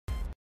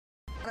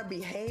To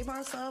behave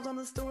ourselves on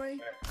the story.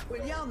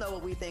 Well, y'all know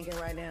what we thinking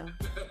right now.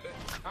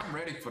 I'm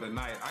ready for the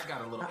night. I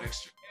got a little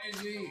extra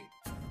energy.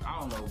 I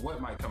don't know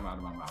what might come out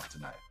of my mouth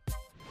tonight.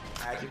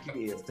 Hide your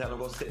kids. Tell them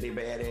go sit their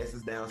bad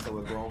asses down so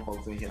we're grown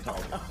folks in here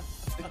talking.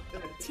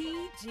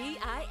 TGIF.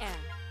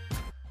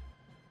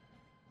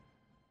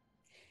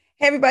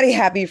 Hey everybody,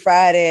 happy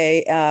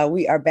Friday.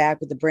 We are back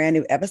with a brand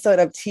new episode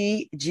of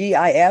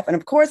TGIF. And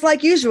of course,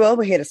 like usual,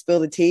 we're here to spill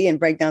the tea and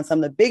break down some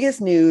of the biggest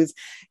news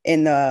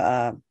in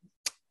the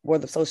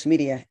world of social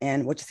media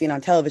and what you're seeing on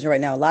television right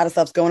now. A lot of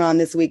stuff's going on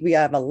this week. We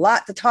have a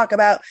lot to talk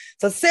about.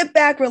 So sit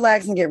back,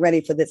 relax, and get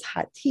ready for this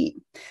hot tea.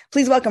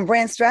 Please welcome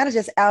brand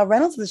strategist Al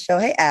Reynolds to the show.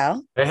 Hey,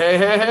 Al.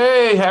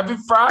 Hey. Happy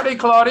Friday,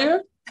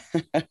 Claudia.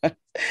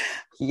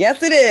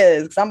 Yes, it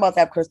is. Because I'm about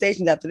to have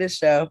crustaceans after this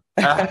show.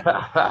 All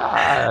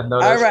right.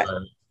 Right.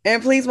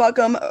 And please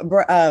welcome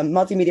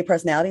multimedia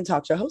personality and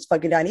talk show host,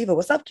 Funky Dineva.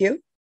 What's up, Q?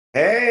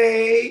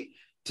 Hey.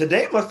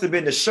 Today must have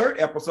been the shirt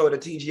episode of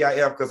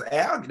TGIF because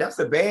Al, that's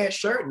a bad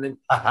shirt. And then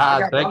I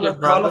got thank you,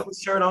 colorful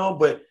shirt on,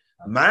 but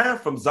mine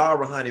from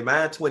Zara, honey,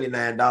 mine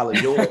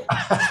 $29. Yours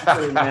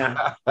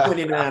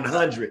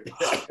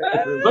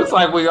 $2,900. Looks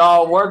like we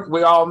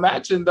all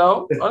matching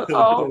though.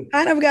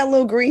 Kind of got a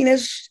little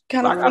greenish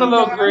kind of. I got a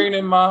little green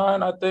in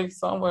mine, I think,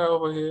 somewhere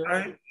over here.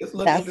 Right. It's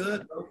looking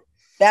good though.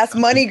 That's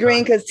money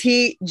green because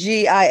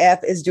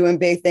TGIF is doing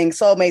big things.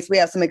 Soulmates, we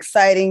have some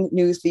exciting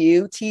news for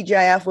you.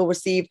 TGIF will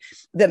receive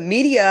the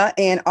Media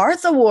and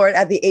Arts Award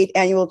at the 8th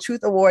Annual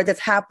Truth Award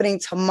that's happening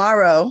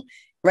tomorrow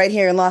right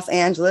here in Los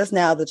Angeles.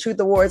 Now, the Truth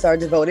Awards are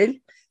devoted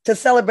to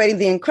celebrating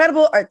the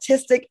incredible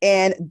artistic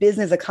and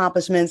business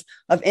accomplishments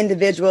of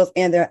individuals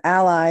and their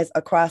allies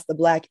across the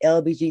Black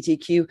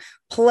LGBTQ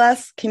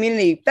plus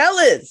community.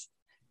 Fellas,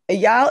 are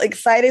y'all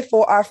excited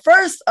for our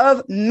first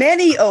of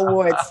many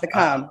awards to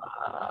come?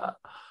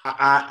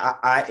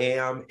 I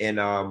am. And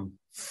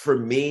for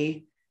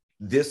me,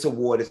 this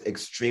award is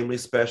extremely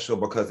special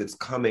because it's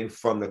coming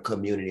from the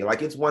community.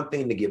 Like, it's one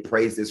thing to get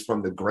praises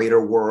from the greater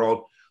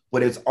world,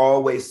 but it's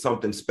always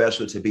something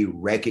special to be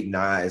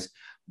recognized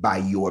by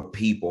your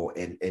people.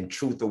 And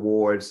Truth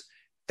Awards,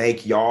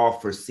 thank y'all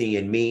for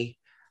seeing me.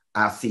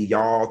 I see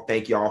y'all.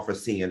 Thank y'all for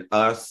seeing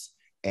us.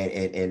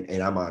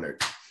 And I'm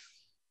honored.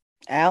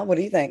 Al, what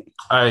do you think?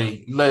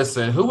 Hey,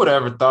 listen, who would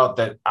have ever thought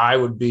that I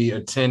would be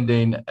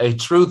attending a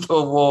Truth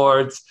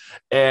Awards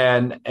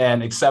and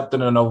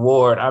accepting an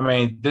award? I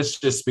mean, this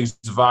just speaks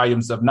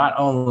volumes of not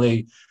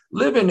only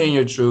living in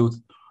your truth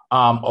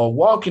or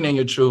walking in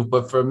your truth,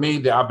 but for me,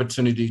 the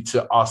opportunity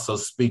to also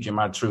speak in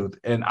my truth.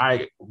 And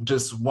I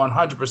just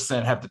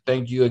 100% have to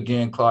thank you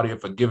again, Claudia,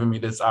 for giving me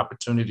this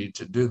opportunity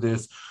to do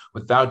this.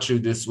 Without you,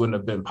 this wouldn't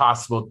have been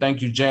possible.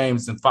 Thank you,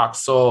 James and Fox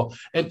Soul.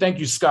 And thank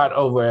you, Scott,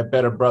 over at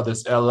Better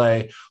Brothers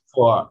LA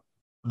for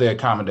the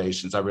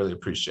accommodations. I really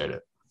appreciate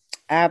it.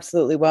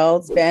 Absolutely. Well,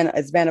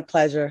 it's been a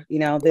pleasure. You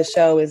know, this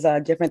show is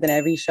different than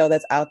every show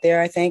that's out there,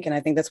 I think. And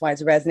I think that's why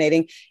it's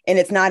resonating. And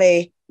it's not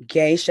a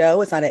gay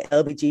show. It's not an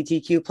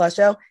LGBTQ plus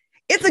show.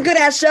 It's a good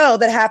ass show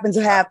that happens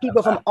to have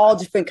people from all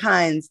different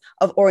kinds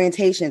of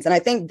orientations. And I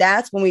think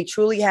that's when we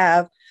truly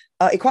have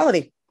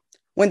equality.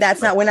 When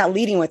we're not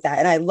leading with that.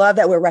 And I love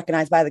that we're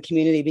recognized by the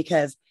community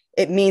because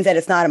it means that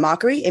it's not a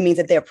mockery. It means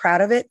that they're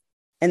proud of it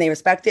and they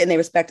respect it and they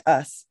respect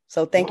us.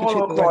 So thank you,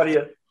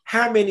 Claudia.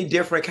 How many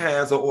different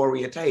kinds of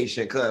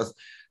orientation? Because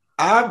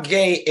I'm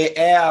gay and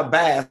Al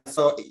bi,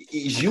 so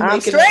is you I'm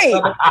making straight.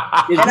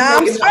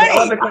 I'm straight.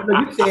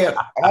 You said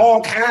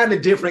all kind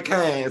of different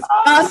kinds.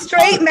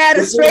 Straight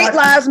matter, straight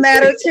lives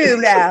matter too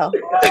now.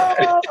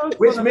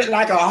 Which meant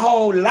like a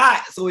whole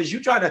lot. So is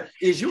you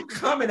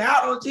coming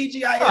out on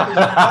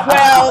TGIF?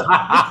 Well,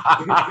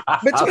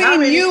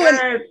 between you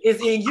and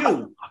is in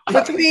you.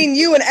 Between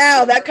you and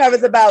Al, that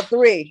covers about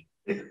 3.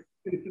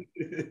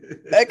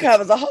 That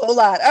covers a whole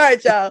lot. All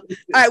right, y'all. All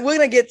right, we're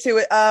gonna get to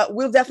it.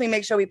 We'll definitely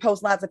make sure we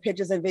post lots of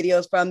pictures and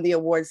videos from the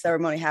awards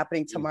ceremony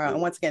happening tomorrow.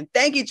 And once again,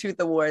 thank you,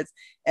 Truth Awards.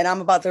 And I'm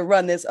about to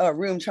run this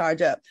room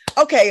charge up.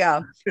 Okay,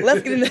 y'all.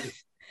 Let's get into.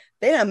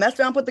 They done messed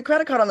around, put the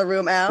credit card on the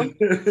room, Al.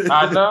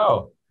 I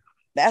know.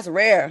 That's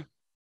rare.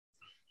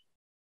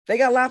 They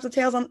got lobster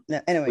tails on.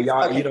 Anyway, well,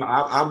 y'all, okay.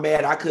 I'm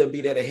mad I couldn't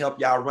be there to help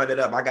y'all run it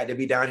up. I got to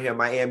be down here in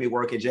Miami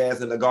working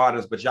Jazz in the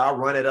Gardens, but y'all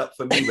run it up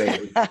for me,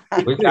 baby.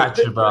 We got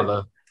you,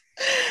 brother.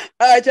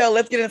 All right, y'all,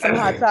 let's get into some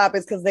hot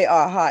topics because they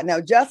are hot. Now,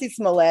 Jussie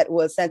Smollett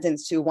was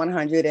sentenced to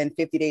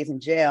 150 days in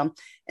jail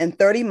and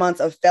 30 months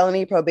of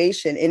felony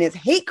probation. In his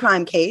hate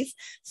crime case,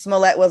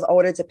 Smollett was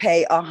ordered to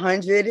pay a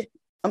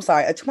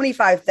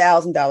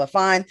 $25,000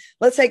 fine.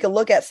 Let's take a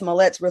look at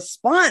Smollett's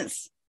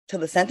response to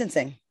the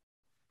sentencing.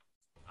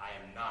 I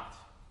am not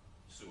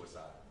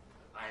suicidal.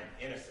 I am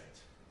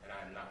innocent, and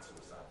I am not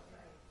suicidal.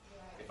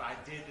 If I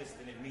did this,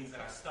 then it means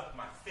that I stuck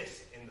my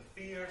fist in the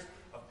fears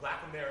of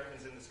Black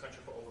Americans in this country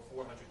for over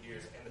 400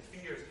 years and the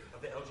fears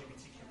of the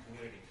LGBTQ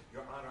community.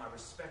 Your Honor, I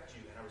respect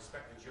you and I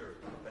respect the jury,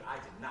 but I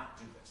did not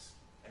do this,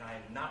 and I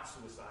am not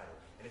suicidal.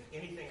 And if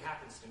anything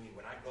happens to me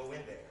when I go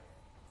in there,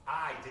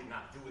 I did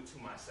not do it to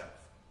myself,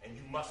 and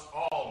you must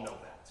all know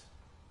that.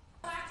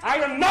 I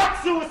am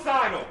not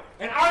suicidal,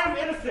 and I am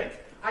innocent.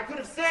 I could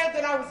have said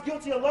that I was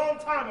guilty a long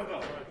time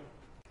ago.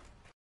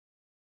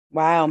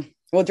 Wow.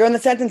 Well, during the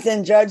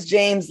sentencing, Judge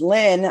James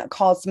Lynn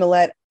called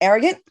Smollett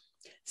arrogant,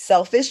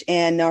 selfish,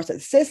 and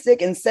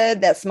narcissistic, and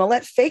said that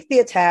Smollett faked the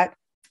attack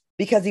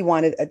because he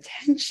wanted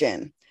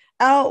attention.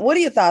 Al, what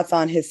are your thoughts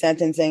on his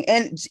sentencing?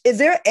 And is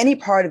there any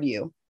part of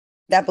you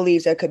that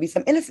believes there could be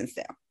some innocence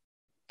there,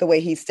 the way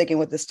he's sticking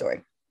with the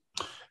story?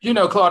 You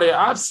know, Claudia,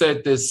 I've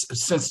said this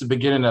since the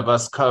beginning of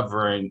us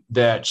covering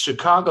that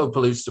Chicago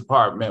Police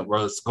Department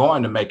was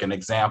going to make an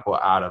example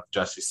out of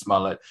Jussie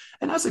Smollett.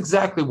 And that's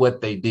exactly what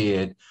they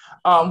did.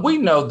 We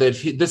know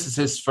that this is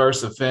his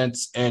first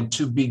offense, and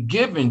to be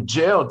given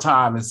jail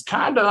time is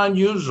kind of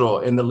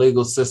unusual in the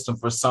legal system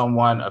for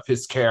someone of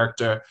his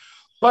character.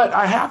 But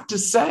I have to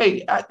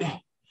say,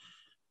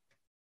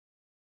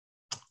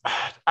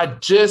 I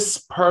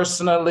just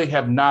personally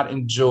have not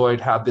enjoyed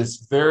how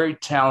this very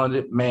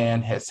talented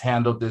man has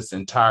handled this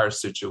entire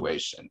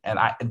situation. And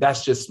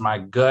that's just my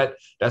gut.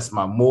 That's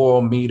my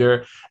moral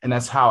meter. And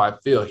that's how I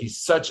feel. He's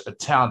such a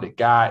talented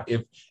guy.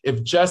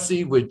 If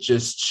Jussie would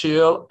just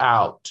chill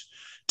out,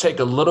 take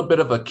a little bit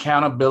of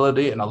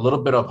accountability and a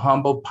little bit of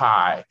humble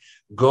pie,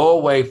 go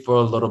away for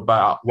a little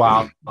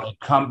while, and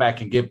come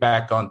back and get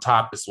back on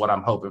top is what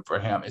I'm hoping for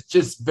him. It's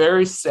just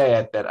very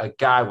sad that a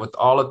guy with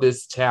all of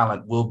this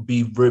talent will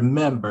be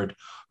remembered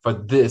for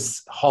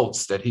this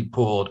hoax that he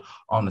pulled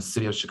on the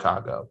city of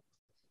Chicago.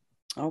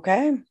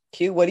 Okay.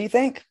 Q, what do you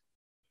think?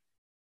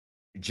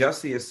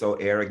 Jussie is so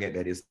arrogant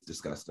that it's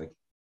disgusting.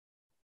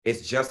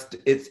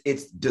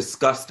 It's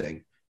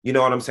disgusting. You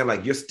know what I'm saying?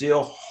 Like, you're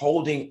still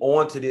holding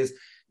on to this.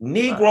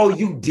 Negro,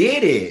 you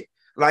did it.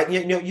 Like,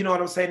 you know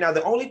what I'm saying? Now,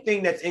 the only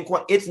thing that's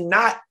it's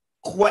not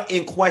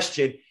in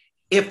question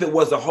if it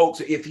was a hoax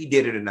or if he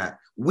did it or not.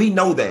 We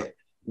know that.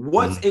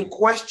 What's in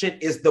question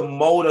is the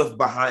motive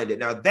behind it.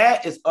 Now,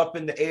 that is up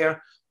in the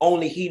air.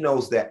 Only he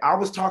knows that. I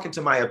was talking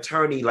to my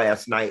attorney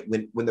last night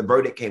when the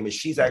verdict came, and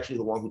she's actually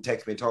the one who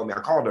texted me and told me. I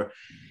called her,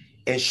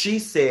 and she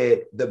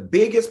said the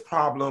biggest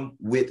problem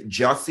with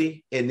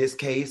Jussie in this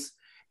case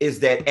is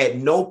that at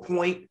no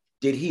point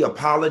did he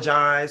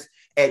apologize.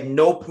 At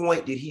no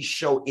point did he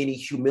show any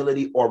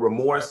humility or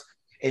remorse.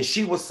 And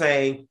she was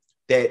saying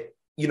that,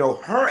 you know,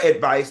 her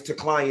advice to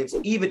clients,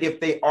 even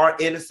if they are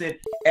innocent,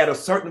 at a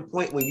certain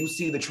point when you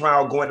see the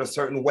trial going a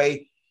certain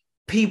way,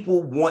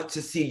 people want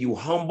to see you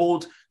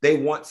humbled. They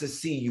want to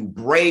see you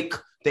break.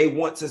 They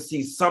want to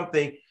see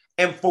something.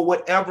 And for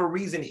whatever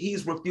reason,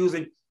 he's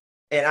refusing.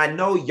 And I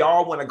know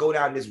y'all want to go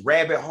down this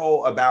rabbit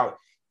hole about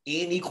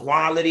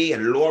inequality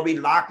and Lori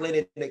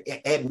Loughlin and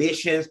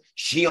admissions.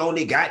 She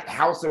only got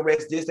house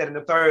arrest, this, that, and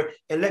the third.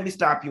 And let me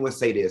stop you and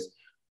say this.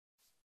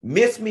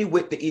 Miss me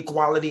with the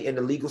equality in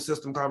the legal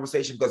system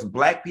conversation, because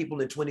Black people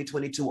in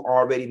 2022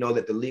 already know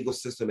that the legal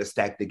system is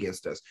stacked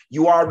against us.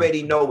 You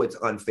already know it's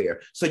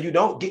unfair. So you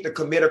don't get to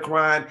commit a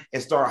crime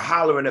and start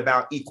hollering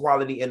about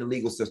equality in the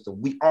legal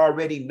system. We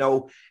already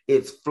know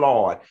it's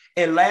flawed.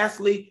 And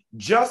lastly,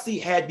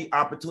 Jussie had the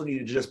opportunity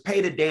to just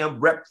pay the damn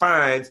rep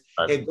fines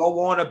and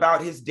go on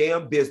about his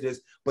damn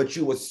business. But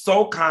you were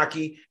so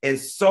cocky and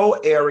so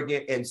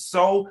arrogant and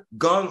so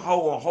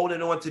gung-ho on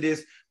holding on to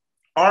this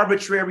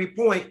arbitrary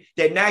point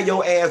that now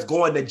your ass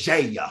going to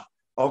jail.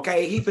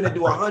 Okay, he finna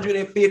do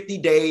 150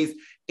 days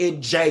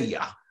in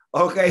jail.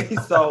 Okay,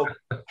 so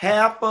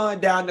have fun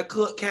down to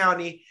Cook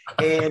County,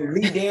 and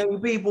Lee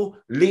Daniels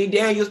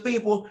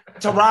people,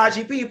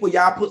 Taraji people,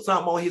 y'all put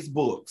something on his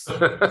books.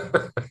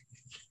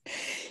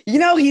 You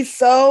know, he's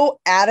so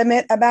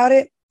adamant about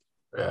it.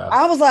 Yeah.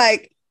 I was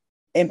like,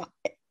 am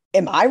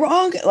I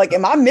wrong? Like,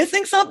 am I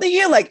missing something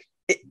here? Like,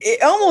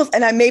 it almost,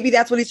 and maybe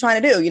that's what he's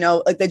trying to do, you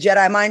know, like the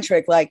Jedi mind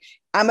trick. Like,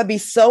 I'm going to be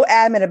so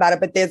adamant about it,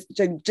 but there's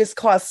to just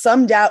cause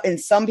some doubt in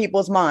some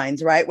people's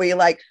minds, right? Where you're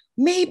like,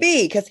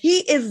 maybe, because he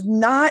is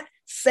not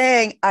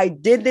saying I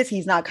did this.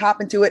 He's not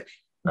copping to it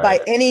by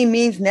any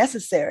means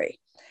necessary.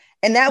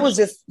 And that was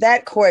just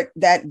that court,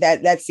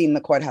 that scene in the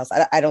courthouse.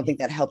 I don't think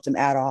that helped him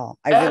at all.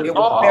 It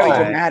was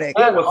very dramatic.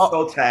 It was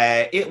so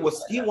tired.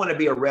 He wanted to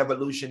be a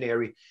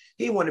revolutionary.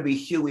 He wanted to be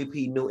Huey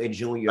P. Newton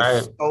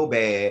Jr. so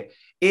bad.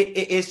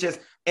 It's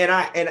just,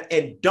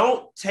 and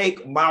don't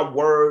take my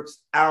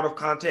words out of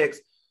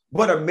context,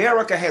 but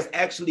America has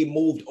actually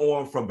moved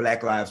on from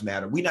Black Lives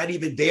Matter. We're not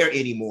even there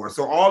anymore.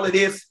 So all of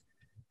this,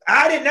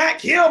 I did not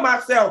kill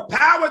myself.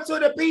 Power to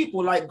the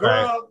people. Like,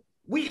 girl,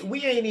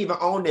 we ain't even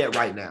on that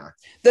right now.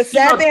 The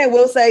sad thing I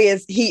will say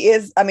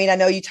is I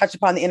know you touched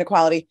upon the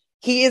inequality.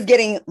 He is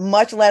getting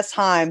much less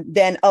time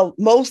than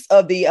most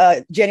of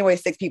the January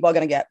 6th people are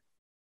going to get.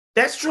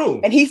 That's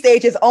true. And he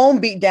staged his own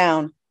beat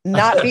down,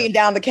 not beating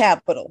down the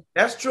Capitol.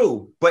 That's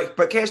true. But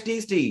catch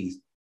these teas.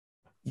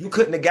 You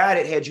couldn't have got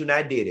it had you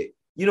not did it.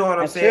 You know what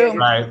I'm saying?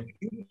 Right.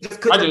 You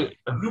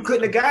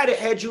couldn't have got it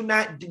had you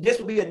not. This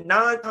would be a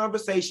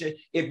non-conversation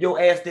if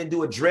your ass didn't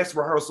do a dress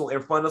rehearsal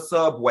in front of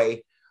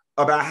Subway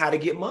about how to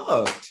get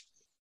mugged.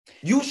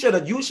 You should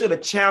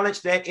have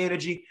challenged that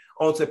energy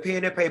onto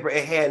pen and paper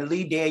and had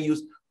Lee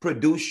Daniels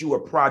produce you a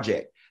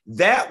project.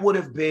 That would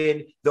have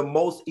been the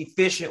most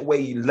efficient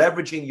way,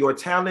 leveraging your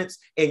talents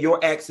and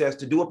your access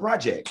to do a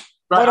project.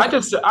 Right.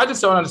 I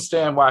just don't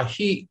understand why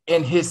he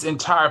and his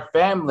entire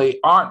family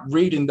aren't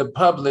reading the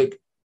public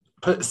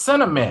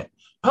sentiment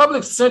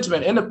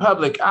in the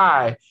public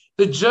eye.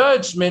 The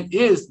judgment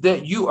is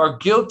that you are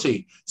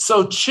guilty.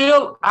 So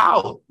chill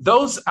out.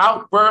 Those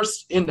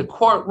outbursts in the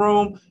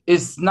courtroom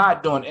is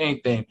not doing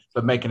anything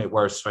but making it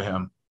worse for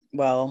him.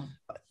 Well,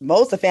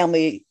 most of the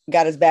family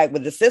got his back,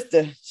 with the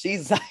sister,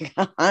 she's like,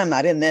 I'm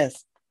not in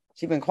this.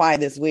 She's been quiet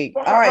this week.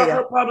 Well, all right.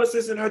 Her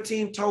publicist and her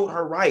team told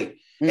her right.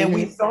 Mm-hmm. And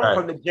we saw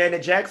from the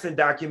Janet Jackson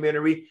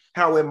documentary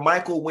how when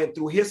Michael went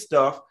through his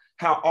stuff,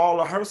 how all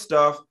of her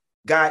stuff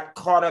got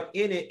caught up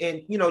in it.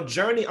 And, you know,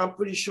 Journey, I'm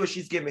pretty sure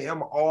she's giving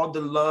him all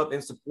the love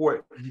and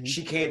support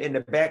she can in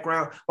the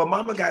background. But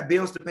mama got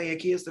bills to pay and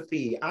kids to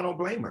feed. I don't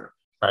blame her.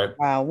 Right.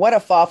 Wow, what a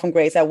fall from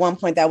grace. At one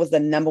point, that was the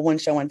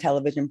 #1 show on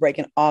television,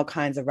 breaking all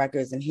kinds of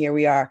records. And here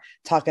we are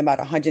talking about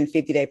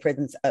 150-day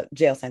prison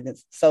jail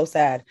sentence. So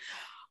sad.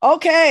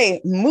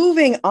 Okay,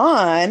 moving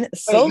on.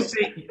 Hold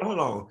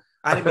on.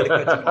 I didn't mean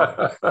to cut you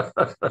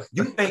off.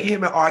 You think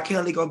him and R.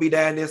 Kelly gonna be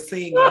down there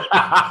singing?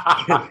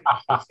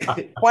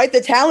 Quite the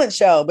talent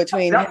show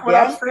between. That's what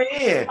I'm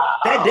saying.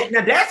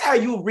 Now that's how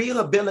you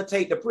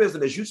rehabilitate the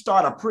prisoners. You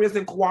start a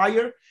prison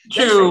choir.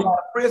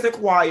 Prison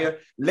choir.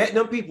 Let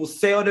them people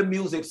sell the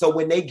music, so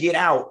when they get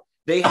out,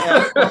 they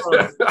have fun,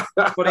 so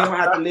they don't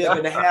have to live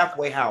in the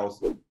halfway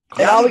house.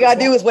 And all we gotta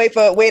do is wait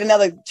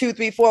another 2,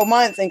 3, 4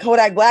 months, and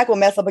Kodak Black will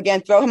mess up again.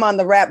 Throw him on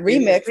the rap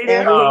remix.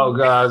 Oh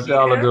gosh,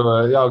 y'all are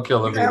doing, y'all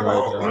killing me right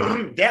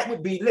now. That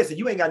would be. Listen,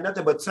 you ain't got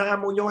nothing but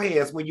time on your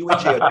hands when you in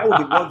jail. That would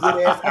be one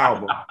good ass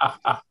album.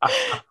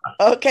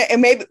 Okay,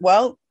 and maybe.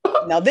 Well,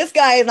 now this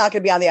guy is not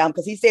gonna be on the album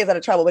because he stays out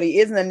of trouble, but he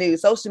is in the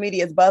news. Social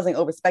media is buzzing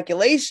over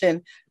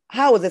speculation.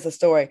 How is this a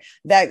story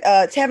that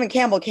Tevin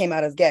Campbell came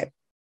out as gay?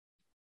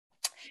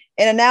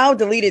 In a now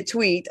deleted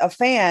tweet, a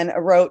fan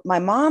wrote, "My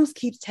mom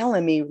keeps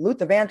telling me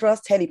Luther Vandross,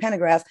 Teddy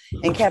Pendergrass,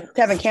 and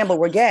Tevin Campbell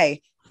were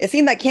gay." It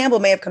seemed like Campbell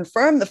may have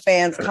confirmed the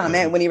fan's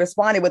comment when he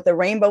responded with the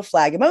rainbow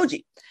flag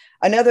emoji.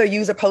 Another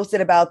user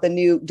posted about the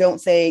new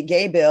Don't Say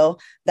Gay bill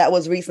that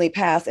was recently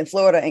passed in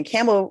Florida, and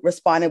Campbell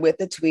responded with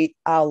the tweet,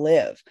 "I'll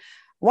live."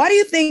 Why do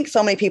you think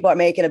so many people are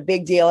making a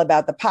big deal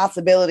about the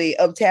possibility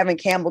of Tevin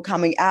Campbell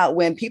coming out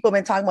when people have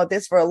been talking about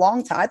this for a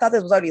long time? I thought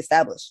this was already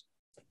established.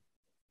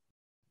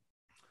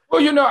 Well,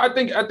 you know, I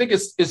think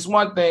it's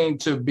one thing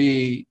to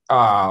be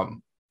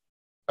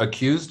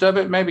accused of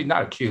it. Maybe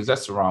not accused.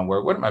 That's the wrong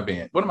word. What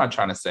am I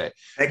trying to say?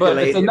 But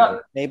it's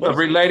another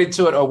related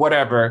to it or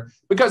whatever,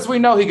 because we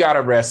know he got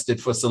arrested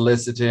for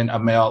soliciting a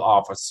male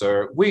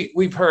officer.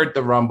 We've heard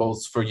the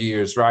rumbles for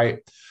years, right?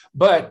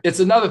 But it's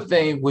another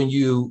thing when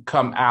you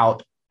come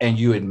out and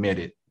you admit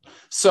it.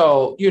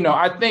 So, you know,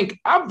 I think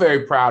I'm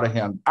very proud of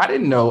him. I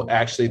didn't know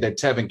actually that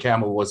Tevin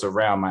Campbell was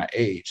around my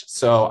age.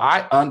 So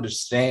I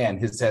understand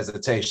his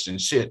hesitation.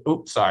 Shit.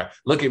 Oops, sorry.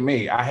 Look at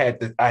me. I had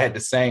the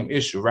same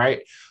issue,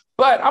 right?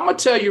 But I'm going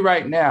to tell you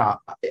right now,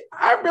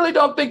 I really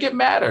don't think it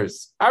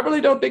matters. I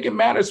really don't think it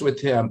matters with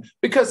him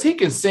because he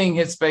can sing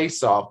his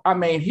face off. I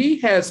mean, he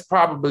has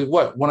probably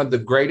one of the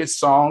greatest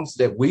songs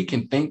that we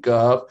can think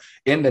of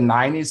in the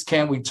 90s,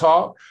 Can We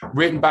Talk,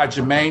 written by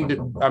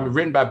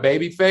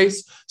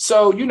Babyface.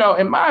 So, you know,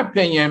 in my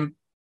opinion,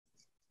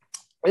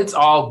 it's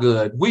all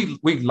good. We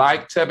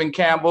like Tevin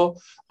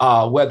Campbell,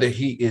 whether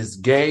he is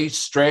gay,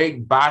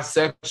 straight,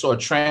 bisexual, or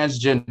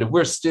transgender.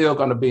 We're still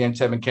going to be in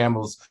Tevin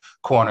Campbell's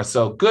corner.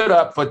 So good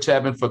up for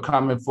Tevin for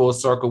coming full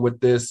circle with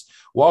this.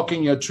 Walk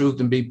in your truth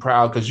and be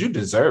proud because you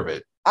deserve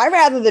it. I'd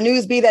rather the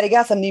news be that he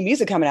got some new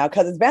music coming out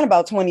because it's been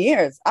about 20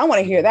 years. I want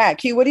to hear that.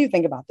 Q, what do you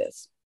think about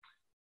this?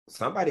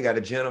 Somebody got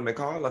a gentleman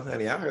caller,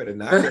 honey. I heard it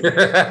now.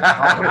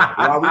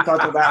 While we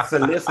talking about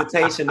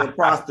solicitation and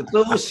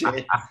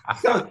prostitution.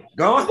 So,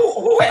 go on.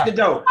 Who at the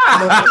door?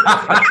 Who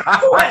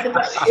at the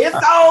door? It's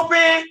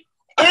open.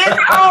 It's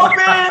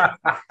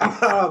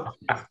open.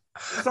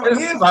 So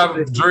it's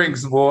my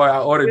drinks, boy.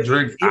 I ordered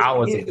drinks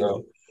hours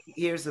ago.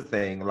 Here's the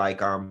thing.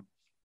 Like, I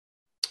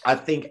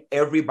think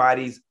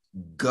everybody's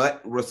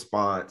gut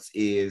response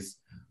is,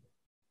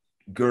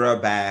 girl,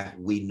 bye.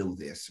 We knew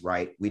this,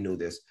 right? We knew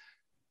this.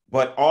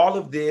 But all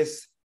of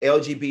this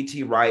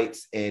LGBT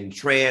rights and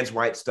trans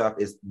rights stuff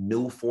is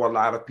new for a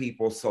lot of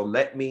people. So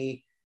let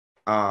me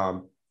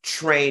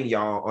train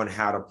y'all on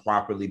how to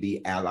properly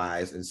be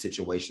allies in a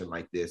situation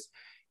like this.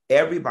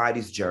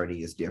 Everybody's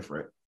journey is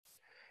different.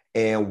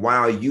 And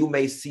while you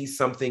may see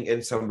something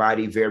in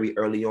somebody very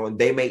early on,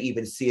 they may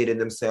even see it in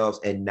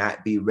themselves and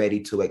not be ready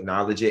to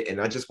acknowledge it.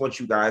 And I just want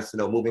you guys to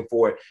know, moving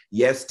forward,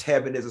 yes,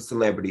 Tevin is a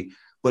celebrity,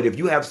 but if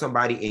you have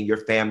somebody in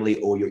your family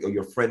or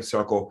your friend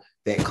circle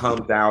that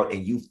comes out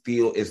and you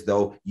feel as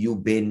though you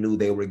knew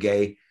they were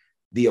gay,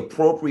 the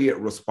appropriate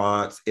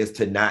response is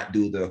to not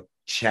do the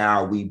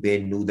child, we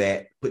knew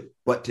that,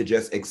 but to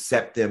just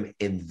accept them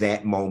in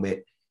that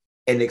moment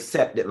and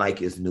accept it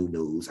like it's new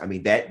news. I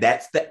mean,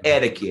 that's the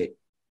etiquette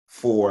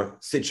for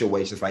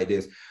situations like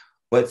this.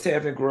 But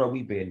Tevin, girl,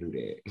 we knew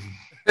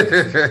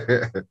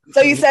that.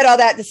 So you said all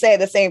that to say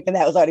the same thing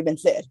that was already been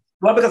said.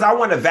 Well, because I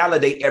want to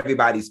validate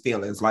everybody's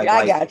feelings. Like,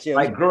 I got you.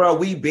 Like, girl,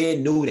 we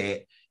knew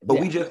that. but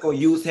we just gonna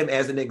use him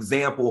as an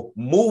example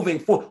moving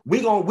forward.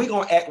 We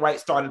gonna act right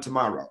starting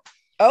tomorrow.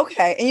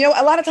 Okay. And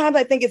a lot of times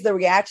I think it's the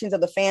reactions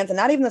of the fans and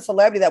not even the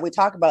celebrity that we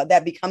talk about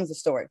that becomes the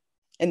story.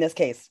 In this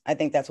case, I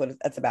think that's what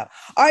it's about.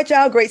 All right,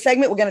 y'all. Great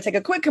segment. We're going to take a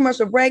quick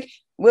commercial break.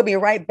 We'll be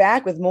right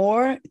back with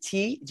more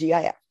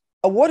TGIF,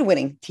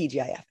 award-winning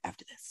TGIF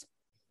after this.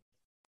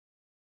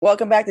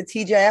 Welcome back to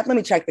TGIF. Let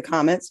me check the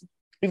comments.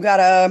 We've got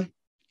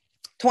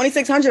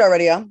 2,600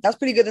 already. That's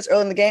pretty good this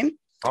early in the game.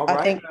 All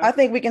right. I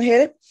think we can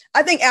hit it.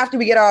 I think after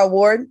we get our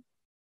award,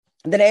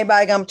 then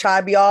everybody going to try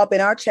to be all up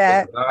in our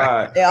chat.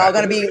 They're all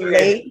going to be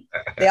late.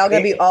 They're all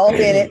going to be all up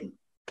in it.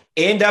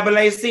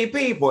 NAACP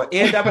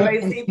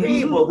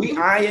people, we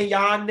eyeing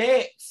y'all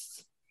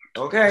next.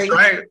 Okay.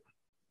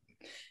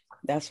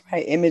 That's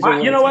right. Image.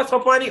 You know what's so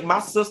funny?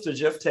 My sister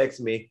just texted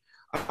me.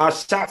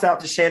 Shouts out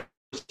to Shannon.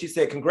 She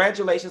said,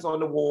 congratulations on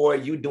the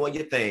award. You doing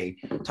your thing.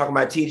 Talking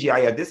about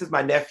TGIF. This is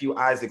my nephew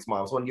Isaac's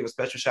mom. So I want to give a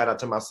special shout out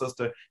to my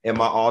sister and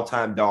my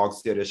all-time dog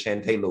sitter,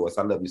 Shantae Lewis.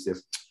 I love you,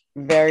 sis.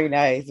 Very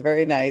nice.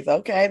 Very nice.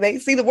 Okay. They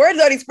see the word's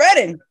already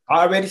spreading.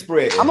 Already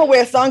spread. I'm gonna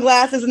wear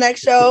sunglasses next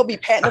show, be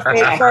patting the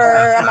fake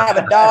fur. I'm gonna have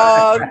a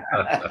dog.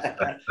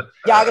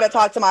 Y'all gonna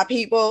talk to my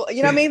people.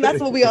 You know what I mean? That's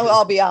what we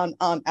all be on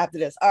after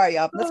this. All right,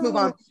 y'all. Let's move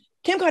on.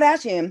 Kim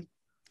Kardashian.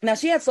 Now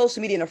she had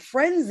social media in a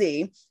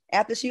frenzy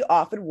after she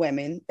offered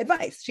women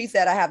advice. She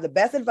said, I have the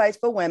best advice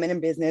for women in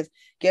business.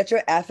 Get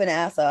your effing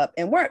ass up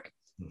and work.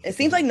 It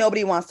seems like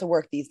nobody wants to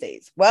work these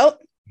days. Well,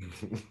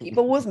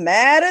 people was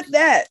mad at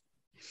that.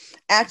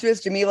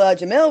 Actress Jamila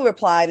Jamil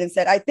replied and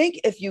said, I think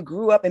if you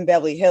grew up in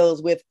Beverly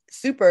Hills with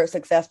super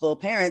successful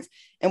parents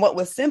and what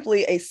was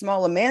simply a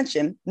smaller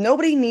mansion,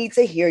 nobody needs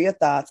to hear your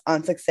thoughts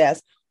on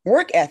success,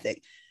 work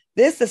ethic.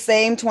 This the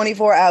same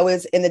 24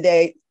 hours in the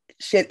day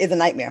shit is a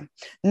nightmare.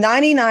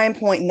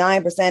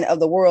 99.9% of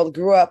the world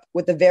grew up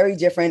with a very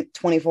different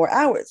 24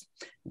 hours.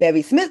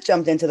 Bevy Smith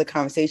jumped into the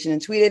conversation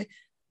and tweeted,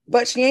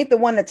 but she ain't the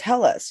one to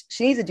tell us.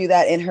 She needs to do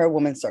that in her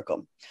woman's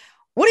circle.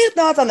 What are your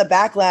thoughts on the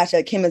backlash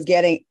that Kim is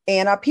getting?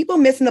 And are people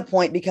missing the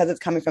point because it's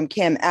coming from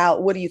Kim?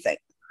 Al, what do you think?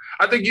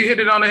 I think you hit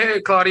it on the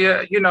head,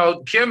 Claudia.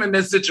 Kim in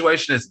this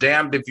situation is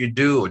damned if you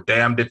do or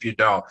damned if you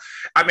don't.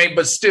 I mean,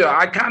 but still,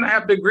 I kind of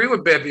have to agree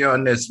with Bevy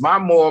on this. My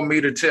moral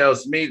meter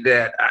tells me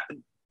that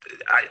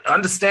I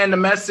understand the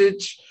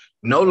message.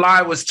 No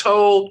lie was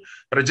told,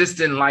 but I just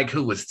didn't like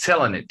who was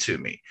telling it to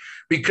me.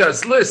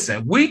 Because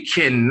listen, we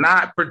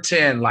cannot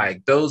pretend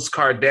like those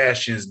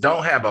Kardashians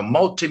don't have a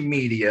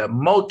multimedia,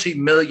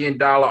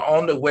 multi-million-dollar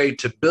on the way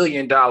to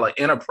billion-dollar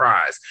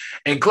enterprise.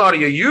 And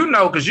Claudia,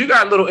 because you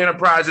got little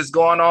enterprises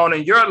going on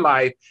in your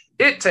life,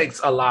 it takes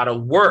a lot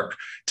of work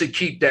to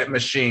keep that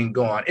machine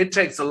going. It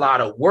takes a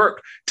lot of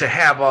work to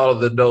have all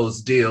of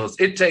those deals.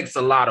 It takes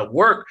a lot of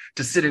work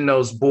to sit in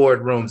those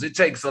boardrooms. It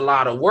takes a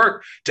lot of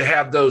work to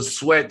have those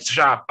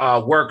sweatshop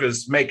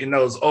workers making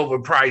those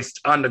overpriced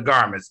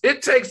undergarments.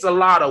 It takes a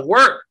lot of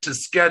work to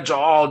schedule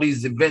all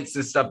these events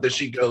and stuff that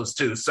she goes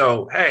to.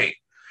 So, hey,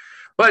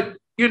 but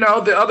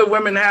the other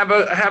women have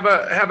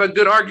a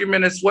good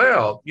argument as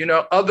well.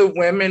 Other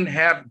women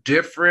have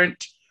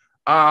different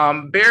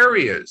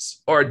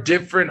barriers or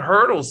different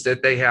hurdles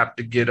that they have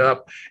to get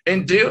up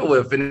and deal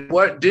with. And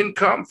what didn't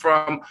come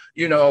from,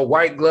 a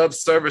white glove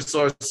service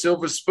or a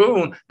silver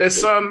spoon, that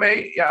some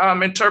may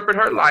interpret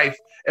her life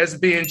as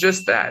being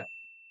just that.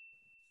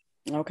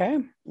 Okay.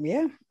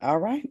 Yeah. All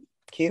right.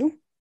 Q.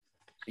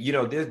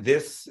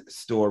 This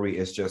story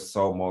is just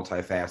so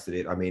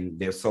multifaceted. I mean,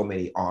 there's so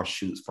many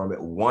offshoots from it.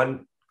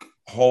 One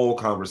whole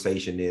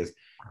conversation is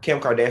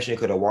Kim Kardashian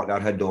could have walked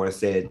out her door and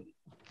said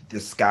the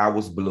sky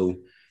was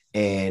blue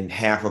and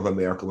half of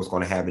America was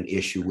going to have an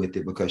issue with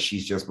it because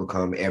she's just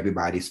become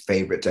everybody's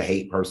favorite to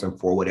hate person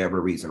for whatever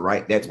reason,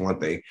 right? That's one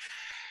thing.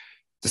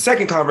 The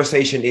second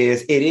conversation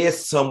is it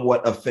is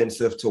somewhat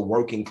offensive to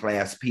working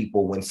class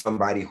people when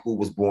somebody who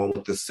was born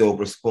with a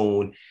silver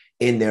spoon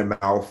in their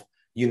mouth,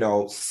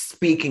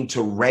 speaking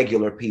to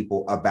regular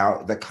people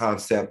about the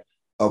concept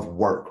of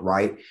work,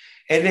 right?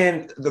 And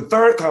then the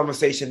third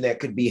conversation that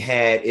could be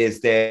had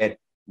is that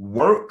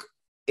work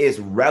is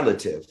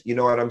relative. You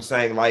know what I'm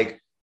saying? Like,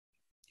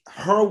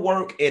 her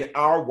work and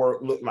our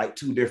work look like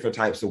two different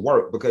types of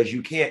work because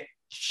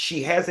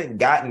she hasn't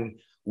gotten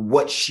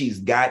what she's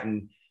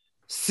gotten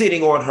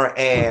sitting on her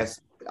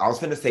ass. I was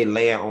going to say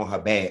laying on her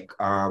back.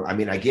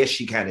 I guess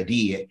she kind of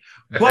did,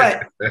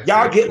 but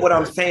y'all get what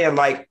I'm saying?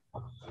 Like,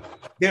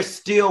 there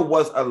still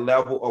was a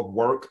level of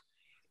work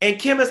and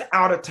Kim is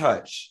out of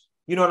touch.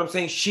 You know what I'm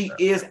saying? She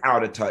is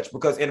out of touch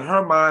because in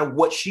her mind,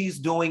 what she's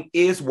doing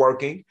is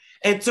working.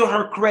 And to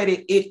her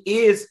credit, it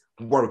is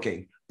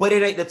working, but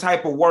it ain't the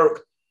type of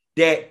work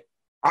that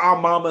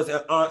our mamas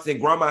and aunts and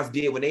grandmas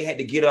did when they had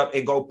to get up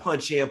and go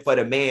punch in for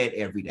the man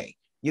every day.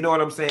 You know what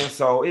I'm saying?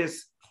 So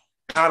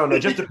I don't know,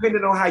 just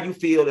depending on how you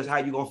feel is how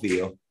you're going to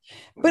feel.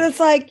 But it's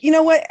like, you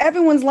know what?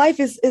 Everyone's life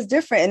is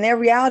different and their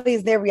reality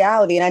is their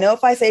reality. And I know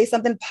if I say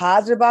something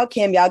positive about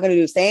Kim, y'all going to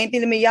do the same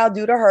thing to me y'all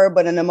do to her,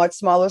 but on a much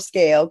smaller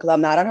scale because I'm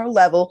not on her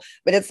level.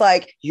 But it's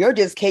like, you're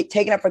just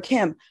taking up for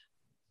Kim.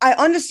 I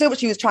understood what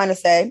she was trying to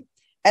say.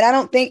 And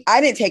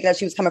I didn't take it as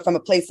she was coming from a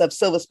place of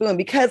silver spoon,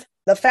 because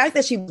the fact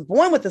that she was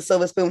born with a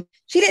silver spoon,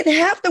 she didn't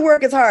have to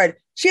work as hard.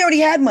 She already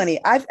had money.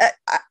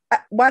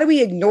 Why do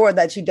we ignore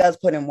that she does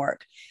put in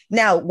work?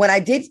 Now, when I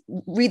did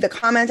read the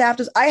comments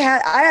after, I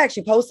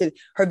actually posted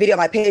her video on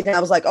my page, and I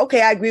was like,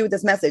 okay, I agree with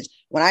this message.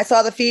 When I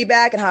saw the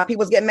feedback and how people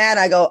was getting mad,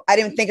 I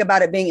didn't think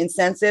about it being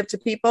insensitive to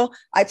people.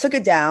 I took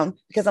it down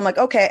because I'm like,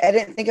 okay, I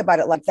didn't think about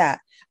it like that.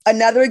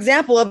 Another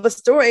example of a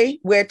story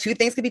where two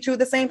things could be true at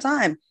the same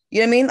time. You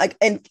know what I mean? Like,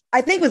 and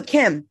I think with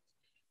Kim,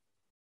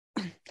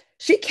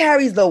 she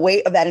carries the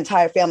weight of that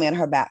entire family on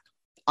her back.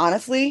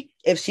 Honestly,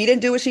 if she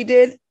didn't do what she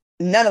did,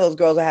 none of those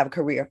girls would have a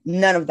career.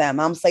 None of them.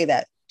 I'm gonna say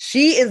that.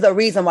 She is the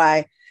reason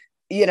why,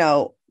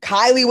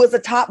 Kylie was the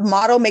top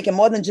model making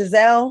more than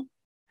Giselle.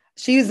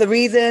 She's the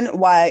reason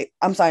why,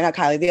 I'm sorry, not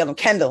Kylie, the other one,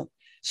 Kendall.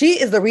 She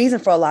is the reason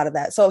for a lot of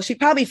that. So she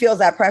probably feels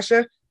that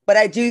pressure, but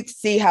I do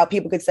see how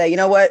people could say, you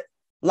know what?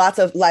 Lots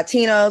of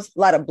Latinos, a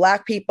lot of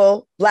Black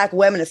people, Black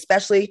women,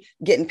 especially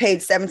getting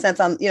paid 7 cents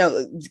on,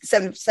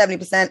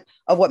 70%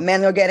 of what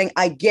men are getting.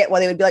 I get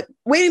why they would be like,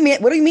 wait a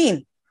minute, what do you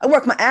mean? I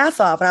work my ass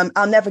off and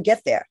I'll never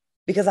get there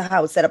because of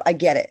how it's set up. I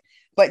get it.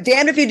 But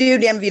damned if you do,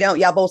 damned if you don't.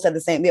 Y'all both said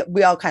the same.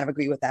 We all kind of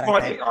agree with that.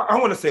 I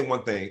want to say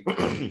one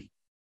thing.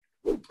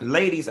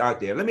 Ladies out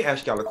there, let me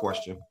ask y'all a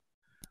question.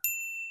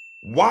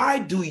 Why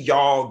do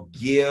y'all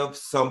give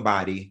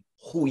somebody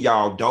who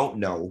y'all don't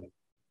know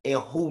and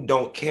who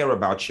don't care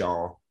about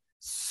y'all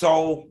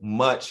so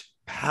much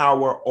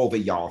power over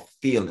y'all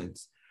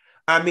feelings?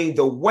 I mean,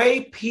 the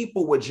way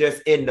people were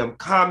just in them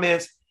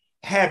comments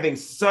having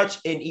such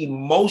an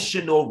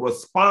emotional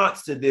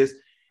response to this.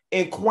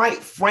 And quite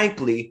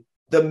frankly,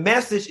 the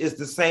message is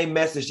the same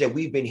message that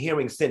we've been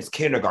hearing since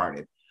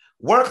kindergarten.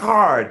 Work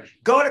hard,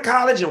 go to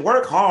college and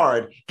work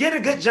hard, get a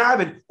good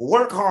job and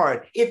work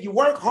hard. If you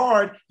work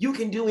hard, you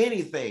can do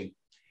anything.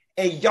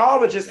 And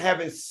y'all are just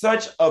having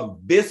such a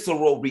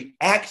visceral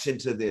reaction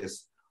to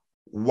this.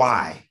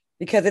 Why?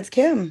 Because it's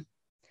Kim.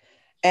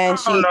 And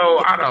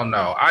I don't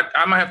know.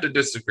 I might have to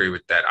disagree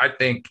with that. I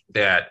think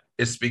that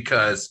it's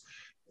because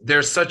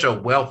there's such a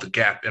wealth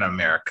gap in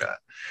America.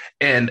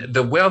 And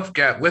the wealth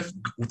gap, with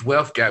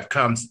wealth gap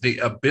comes the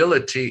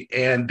ability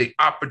and the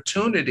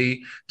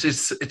opportunity to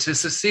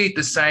succeed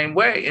the same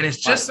way. And it's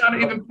just not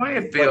an even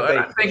playing field. And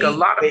I think a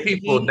lot of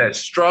people that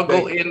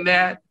struggle in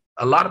that,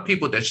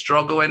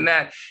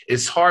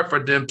 it's hard for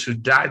them to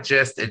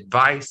digest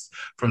advice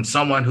from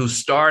someone who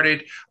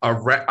started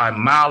a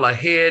mile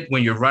ahead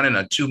when you're running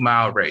a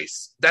 2-mile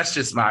race. That's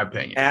just my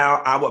opinion.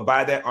 Al, I would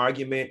buy that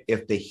argument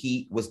if the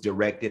heat was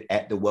directed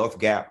at the wealth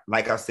gap.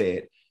 Like I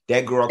said,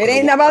 that girl. It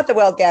ain't about the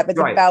wealth gap. It's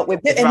about in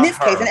this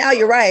case. And Al,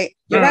 you're right.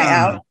 You're right,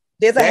 Al.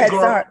 There's a head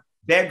start.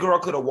 That girl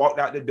could have walked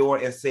out the door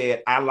and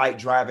said, I like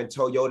driving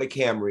Toyota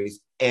Camrys,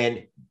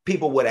 and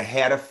people would have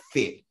had a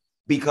fit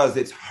because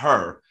it's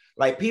her.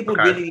 Like, people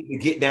really need to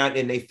get down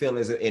in their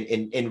feelings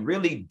and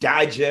really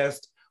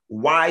digest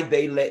why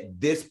they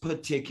let this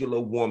particular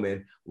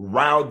woman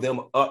rile them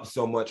up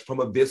so much from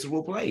a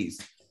visceral place.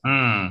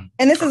 And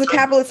this is a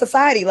capitalist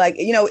society. Like,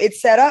 it's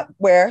set up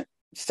where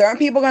certain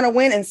people are going to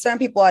win and certain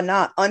people are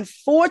not,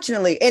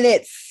 unfortunately. And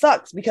it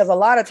sucks because a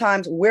lot of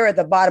times we're at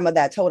the bottom of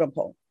that totem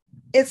pole.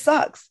 It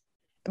sucks.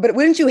 But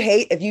wouldn't you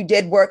hate if you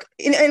did work?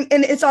 And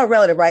it's all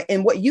relative, right?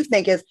 And what you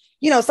think is,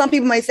 some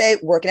people might say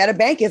working at a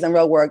bank isn't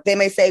real work. They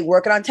may say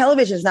working on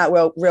television is not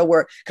real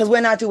work because we're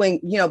not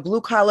doing,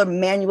 blue collar,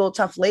 manual,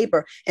 tough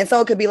labor. And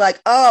so it could be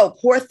like, oh,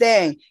 poor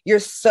thing. You're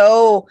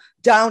so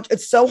down.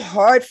 It's so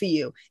hard for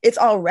you. It's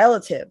all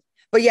relative.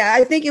 But yeah,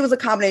 I think it was a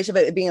combination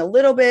of it being a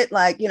little bit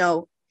like,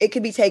 it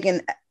could be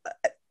taken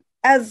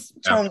as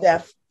tone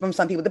deaf from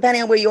some people,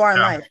 depending on where you are in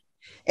life.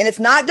 And it's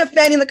not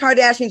defending the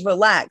Kardashians.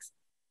 Relax.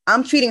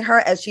 I'm treating her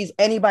as she's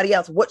anybody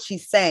else. What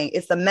she's saying,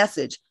 it's the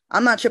message.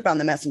 I'm not tripping on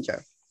the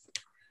messenger.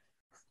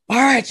 All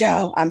right,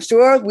 y'all. I'm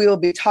sure we will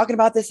be talking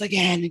about this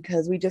again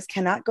because we just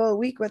cannot go a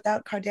week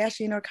without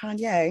Kardashian or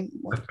Kanye.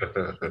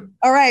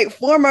 All right.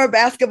 Former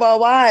Basketball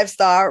Wives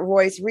star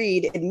Royce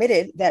Reed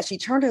admitted that she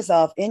turned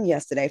herself in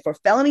yesterday for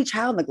felony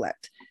child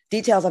neglect.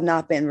 Details have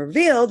not been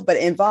revealed, but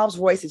it involves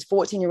Royce's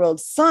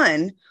 14-year-old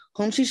son,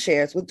 whom she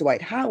shares with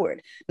Dwight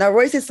Howard. Now,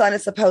 Royce's son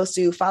is supposed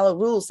to follow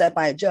rules set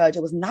by a judge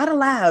and was not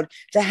allowed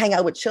to hang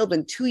out with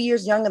children 2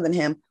 years younger than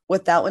him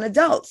without an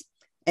adult.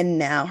 And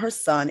now her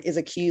son is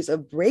accused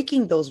of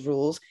breaking those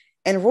rules,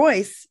 and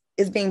Royce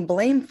is being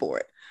blamed for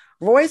it.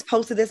 Royce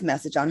posted this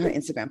message on her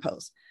Instagram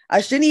post.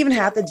 I shouldn't even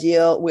have to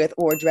deal with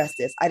or address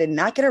this. I did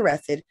not get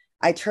arrested.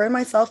 I turned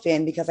myself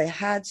in because I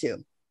had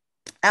to.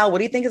 Al, what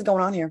do you think is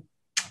going on here?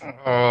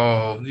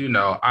 Oh,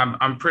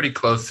 I'm pretty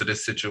close to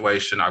this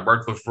situation. I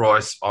worked with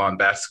Royce on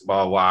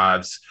Basketball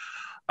Wives,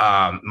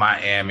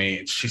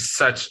 Miami. She's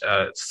such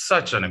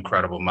an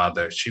incredible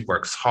mother. She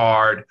works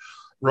hard.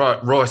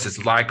 Royce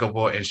is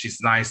likable and she's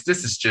nice.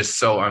 This is just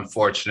so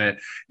unfortunate.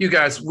 You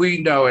guys,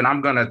 we know, and I'm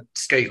going to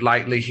skate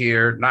lightly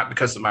here, not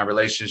because of my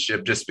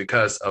relationship, just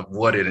because of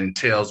what it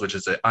entails, which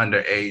is an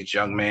underage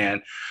young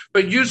man.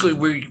 But usually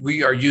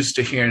we are used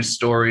to hearing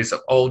stories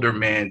of older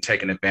men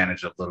taking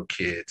advantage of little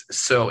kids.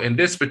 So in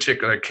this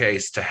particular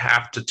case, to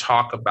have to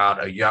talk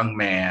about a young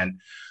man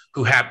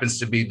who happens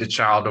to be the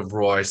child of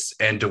Royce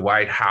and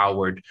Dwight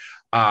Howard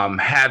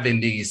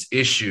having these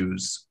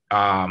issues,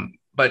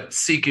 but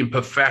seeking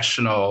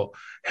professional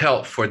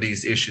help for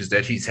these issues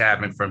that he's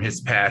having from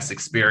his past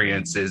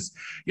experiences.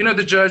 You know,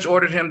 the judge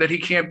ordered him that he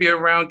can't be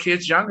around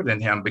kids younger than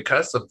him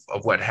because of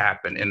what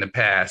happened in the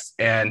past.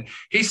 And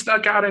he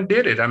snuck out and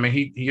did it. I mean,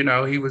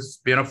 he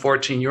was being a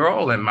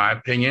 14-year-old, in my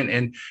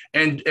opinion.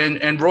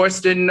 And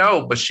Royce didn't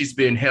know, but she's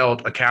being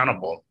held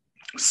accountable.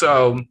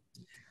 So,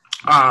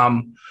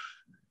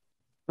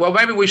 well,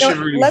 maybe we should.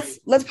 Let's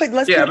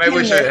yeah, maybe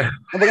we should.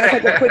 We're gonna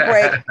take a quick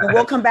break, and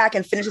we'll come back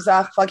and finish this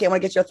off. Funky, I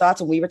want to get your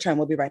thoughts when we return.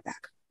 We'll be right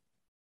back.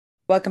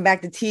 Welcome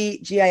back to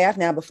TGIF.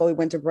 Now, before we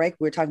went to break,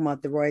 we were talking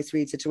about the Royce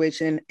Reed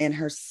situation and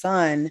her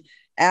son.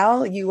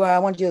 Al, I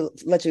want to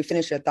let you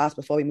finish your thoughts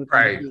before we move.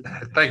 Right.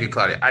 Thank you,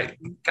 Claudia.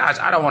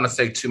 I don't want to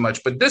say too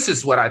much, but this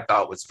is what I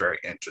thought was very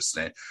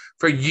interesting.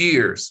 For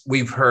years,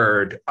 we've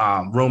heard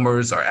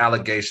rumors or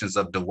allegations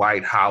of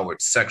Dwight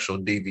Howard's sexual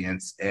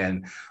deviance,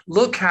 and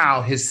look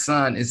how his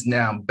son is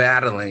now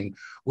battling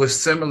with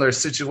similar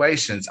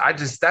situations.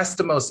 That's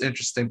the most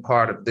interesting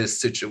part of this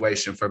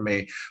situation for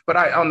me. But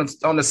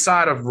on the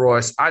side of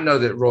Royce, I know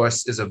that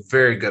Royce is a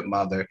very good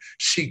mother.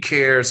 She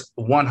cares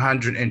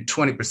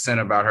 120%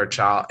 about her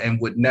child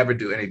and would never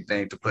do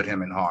anything to put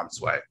him in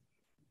harm's way.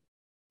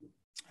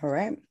 All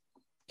right.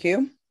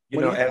 Q?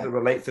 As it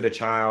relates to the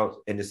child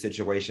in the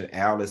situation,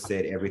 Al has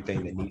said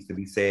everything that needs to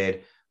be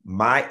said.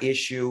 My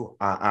issue,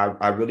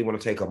 I really want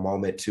to take a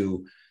moment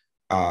to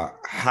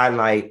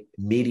highlight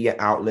media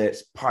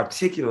outlets,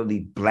 particularly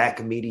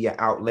Black media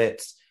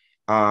outlets.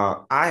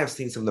 I have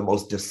seen some of the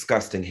most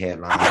disgusting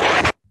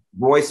headlines.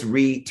 Royce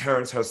Reed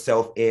turns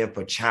herself in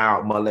for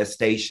child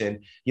molestation.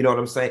 You know what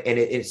I'm saying?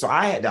 And so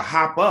I had to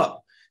hop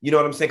up, you know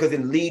what I'm saying? Because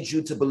it leads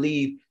you to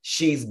believe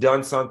she's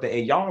done something,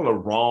 and y'all are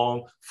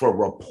wrong for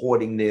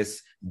reporting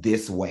this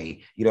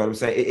way. You know what I'm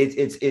saying?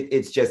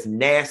 It's just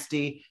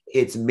nasty.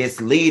 It's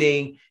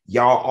misleading.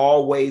 Y'all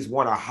always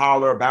want to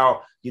holler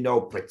about,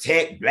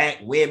 protect Black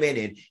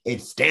women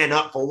and stand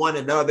up for one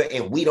another,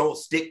 and we don't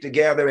stick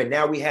together. And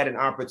now we had an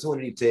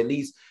opportunity to at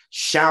least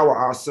shower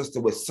our sister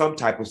with some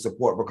type of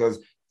support,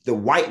 because the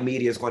white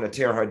media is going to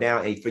tear her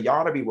down. And for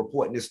y'all to be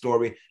reporting this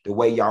story the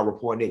way y'all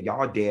reporting it,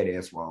 y'all dead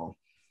ass wrong.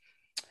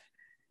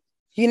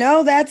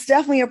 That's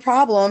definitely a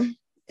problem.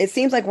 It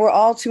seems like we're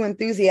all too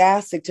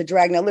enthusiastic to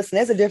drag. Now, listen,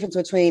 there's a difference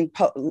between,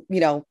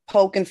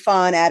 poking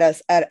fun at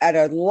us at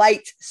a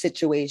light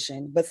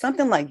situation, but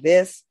something like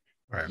this,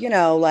 right.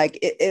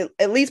 It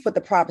at least put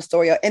the proper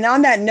story out. And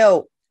on that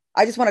note,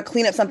 I just want to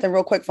clean up something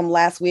real quick from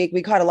last week.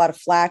 We caught a lot of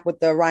flack with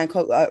the Ryan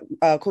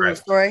Coogler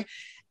story.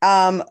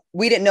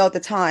 We didn't know at the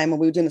time when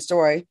we were doing the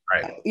story,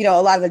 right.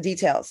 A lot of the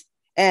details.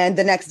 And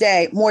the next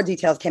day, more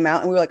details came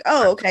out, and we were like,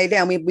 "Oh, okay,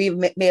 damn, we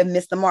may have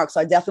missed the mark."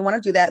 So I definitely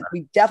want to do that.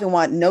 We definitely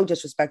want no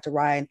disrespect to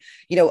Ryan.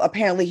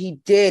 Apparently he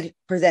did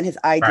present his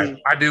ID. Right.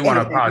 I do want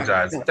to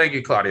apologize. Thank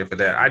you, Claudia, for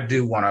that. I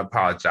do want to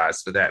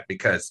apologize for that,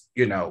 because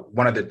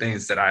one of the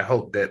things that I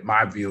hope that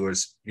my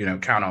viewers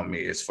count on me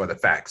is for the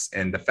facts,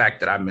 and the fact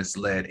that I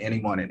misled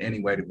anyone in any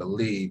way to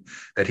believe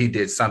that he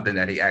did something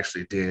that he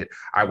actually did.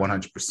 I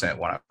 100%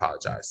 want to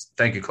apologize.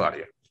 Thank you,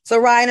 Claudia. So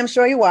Ryan, I'm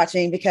sure you're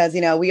watching, because,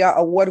 we are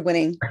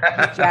award-winning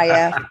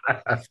GIF.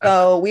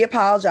 So we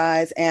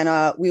apologize,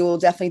 and we will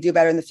definitely do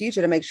better in the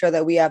future to make sure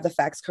that we have the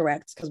facts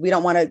correct, because we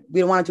don't want to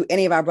do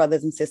any of our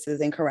brothers and sisters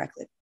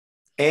incorrectly.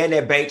 And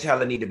that bank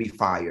teller need to be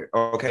fired.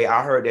 Okay,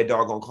 I heard that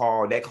doggone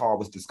call. That call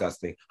was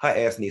disgusting. Her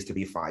ass needs to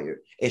be fired.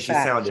 And she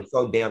sounded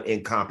so damn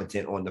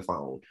incompetent on the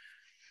phone.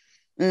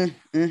 We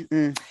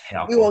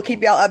will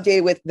keep y'all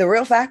updated with the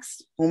real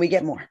facts when we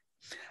get more.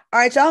 All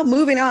right, y'all,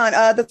 moving on.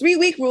 The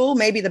 3-week rule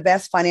may be the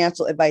best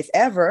financial advice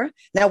ever.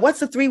 Now, what's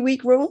the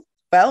 3-week rule?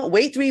 Well,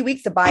 wait 3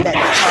 weeks to buy that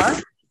new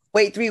car,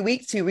 wait 3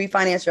 weeks to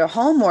refinance your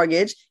home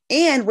mortgage,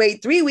 and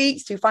wait 3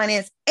 weeks to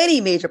finance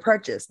any major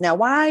purchase. Now,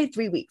 why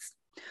 3 weeks?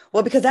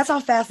 Well, because that's how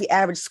fast the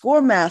average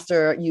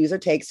ScoreMaster user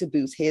takes to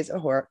boost his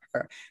or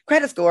her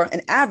credit score,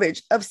 an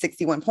average of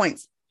 61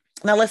 points.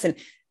 Now, listen,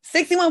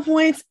 61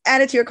 points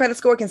added to your credit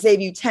score can save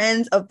you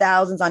tens of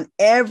thousands on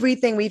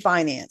everything we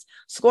finance.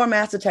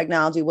 ScoreMaster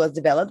technology was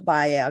developed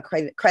by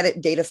credit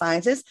data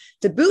scientists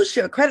to boost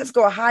your credit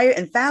score higher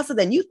and faster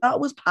than you thought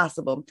was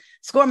possible.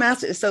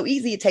 ScoreMaster is so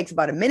easy, it takes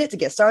about a minute to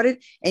get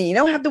started, and you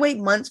don't have to wait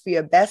months for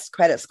your best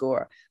credit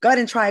score. Go ahead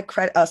and try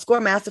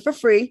ScoreMaster for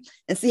free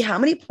and see how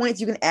many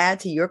points you can add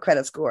to your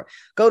credit score.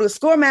 Go to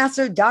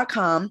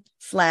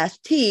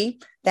scoremaster.com/T.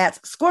 That's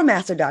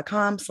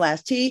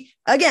scoremaster.com/T.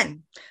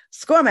 Again,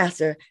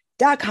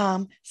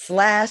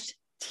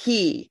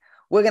 scoremaster.com/T.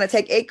 We're going to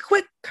take a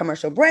quick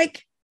commercial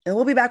break, and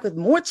we'll be back with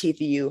more tea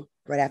for you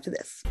right after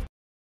this.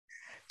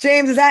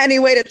 James, is that any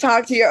way to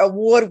talk to your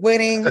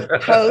award-winning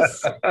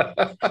host?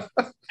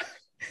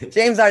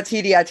 James, our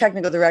TD, our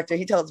technical director,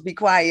 he told us to be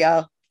quiet,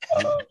 y'all.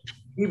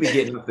 We be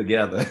getting us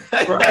together.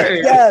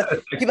 Right. Yeah,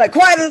 he's like,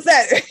 quiet on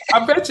set.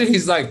 I bet you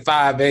he's like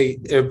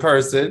 5'8" in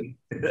person.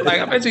 Like,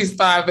 I bet you he's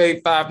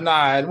 5'8",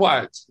 5'9".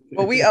 Watch.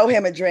 Well, we owe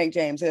him a drink,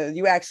 James.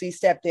 You actually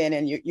stepped in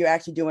and you're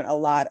actually doing a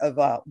lot of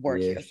work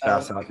here. So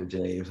shouts out to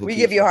James. We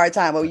give you a hard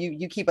time. Well,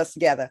 you keep us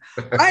together.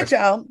 All right,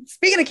 y'all.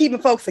 Speaking of keeping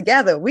folks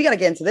together, we got to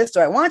get into this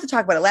story. I wanted to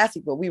talk about it last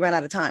week, but we ran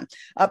out of time.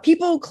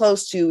 People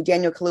close to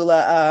Daniel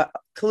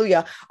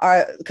Kaluuya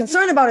are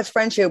concerned about his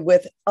friendship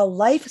with a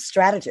life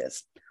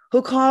strategist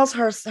who calls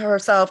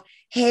herself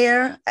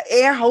Air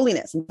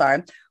Holiness,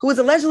 who is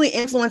allegedly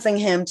influencing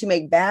him to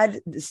make bad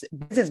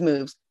business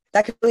moves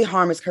that could really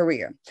harm his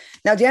career.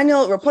 Now,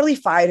 Daniel reportedly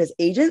fired his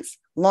agents,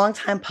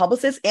 longtime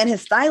publicists, and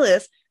his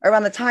stylist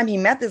around the time he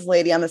met this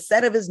lady on the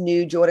set of his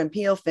new Jordan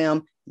Peele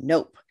film,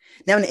 Nope.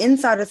 Now, an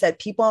insider said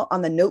people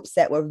on the Nope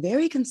set were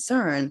very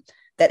concerned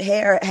that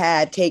Air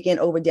had taken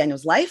over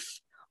Daniel's life.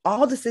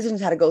 All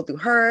decisions had to go through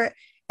her,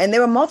 and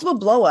there were multiple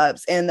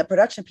blow-ups, and the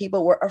production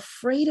people were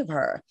afraid of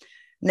her.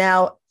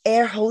 Now,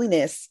 Air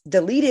Holiness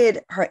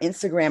deleted her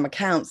Instagram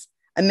accounts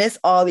amidst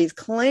all these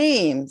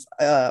claims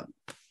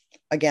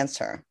against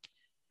her.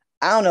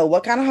 I don't know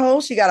what kind of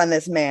hold she got on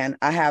this man.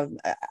 I'm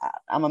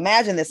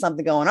imagining there's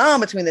something going on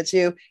between the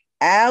two.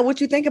 Al,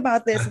 what you think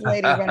about this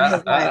lady running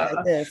his life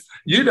like this?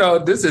 You know,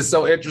 this is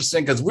so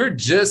interesting because we're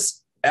just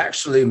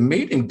actually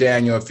meeting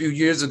Daniel a few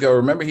years ago.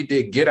 Remember, he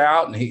did Get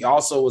Out, and he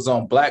also was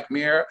on Black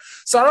Mirror.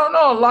 So I don't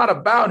know a lot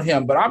about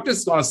him, but I'm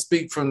just going to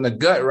speak from the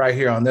gut right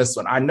here on this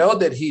one. I know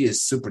that he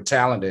is super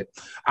talented.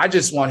 I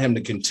just want him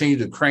to continue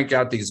to crank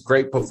out these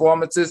great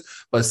performances.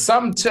 But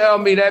some tell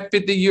me that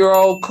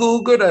 50-year-old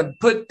cougar done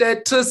put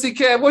that Tootsie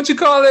Cat, what you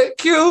call it,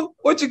 Q?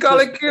 What you call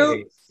it,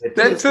 Q?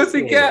 That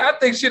Tootsie Cat, I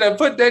think she done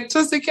put that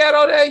Tootsie Cat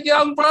on that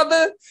young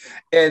brother.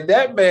 And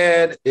that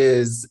man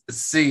is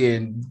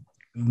seeing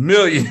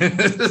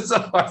millions.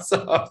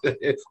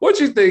 What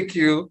you think,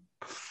 Q?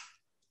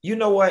 You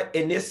know what?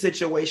 In this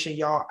situation,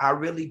 y'all, I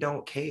really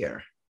don't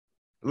care.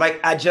 Like,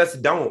 I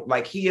just don't.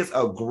 Like, he is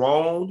a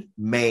grown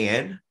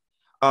man.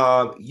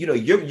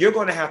 You're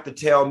going to have to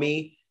tell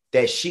me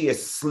that she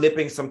is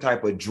slipping some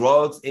type of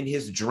drugs in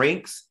his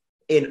drinks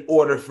in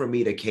order for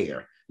me to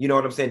care. You know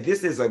what I'm saying?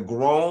 This is a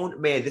grown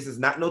man. This is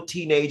not no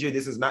teenager.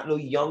 This is not no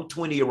young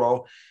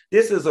 20-year-old.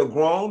 This is a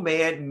grown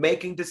man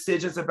making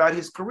decisions about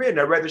his career.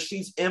 Now, whether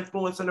she's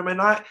influencing him or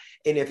not,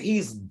 and if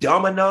he's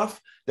dumb enough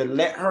to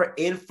let her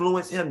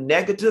influence him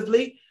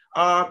negatively,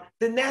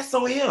 then that's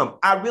on him.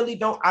 I really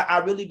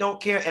don't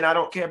care, and I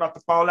don't care about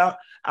the fallout.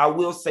 I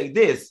will say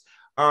this.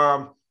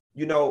 When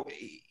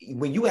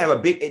you have a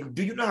big,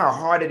 do you know how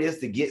hard it is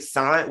to get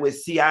signed with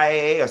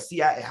CIA or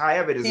CIA,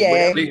 however it is?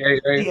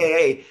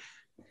 CAA.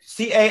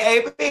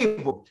 CAA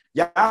people,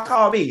 y'all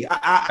call me.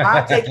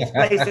 I take his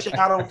place that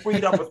y'all don't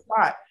free up a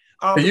spot.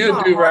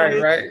 You do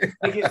right.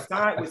 To get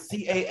signed with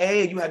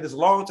CAA, and you have this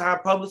long-time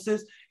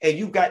publicist, and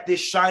you've got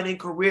this shining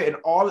career, and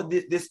all of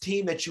this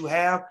team that you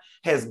have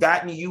has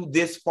gotten you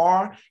this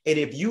far. And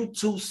if you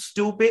too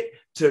stupid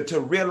to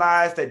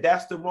realize that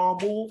that's the wrong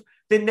move,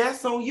 then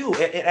that's on you.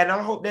 And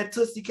I hope that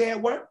Tootsie Cat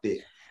worked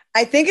it.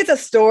 I think it's a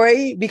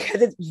story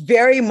because it's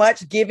very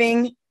much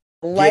giving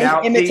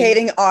life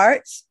imitating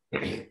art.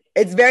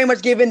 It's very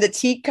much given the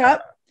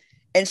teacup,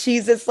 and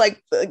she's just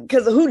like,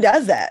 because who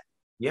does that?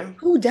 Yeah,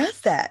 who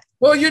does that?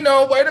 Well,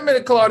 wait a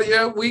minute,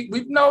 Claudia. We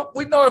know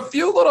a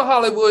few little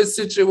Hollywood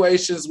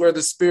situations where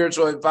the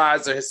spiritual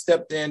advisor has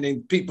stepped in,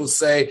 and people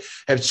say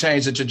have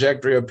changed the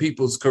trajectory of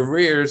people's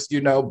careers.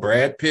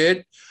 Brad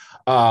Pitt.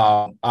 Who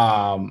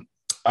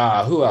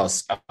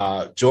else?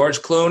 George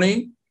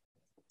Clooney.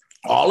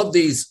 All of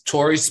these,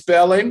 Tori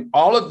Spelling.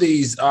 All of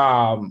these.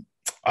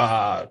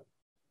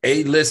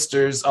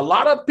 A-listers. A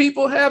lot of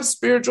people have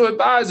spiritual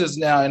advisors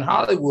now in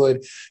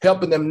Hollywood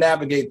helping them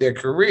navigate their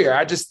career.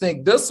 I just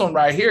think this one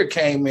right here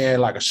came in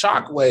like a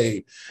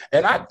shockwave.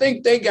 And I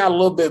think they got a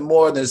little bit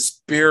more than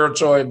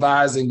spiritual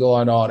advising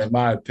going on, in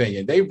my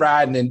opinion. They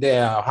riding in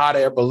down hot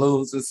air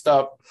balloons and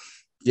stuff.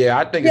 Yeah,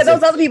 I think. Yeah,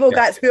 those other people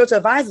got spiritual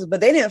advisors, but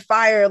they didn't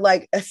fire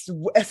like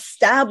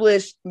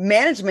established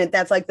management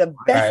that's like the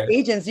best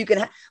agents you can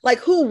have. Like,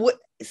 who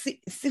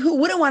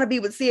wouldn't want to be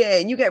with CAA,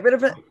 and you get rid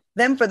of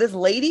them for this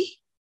lady?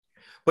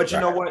 But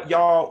you know what,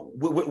 y'all,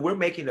 we're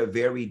making a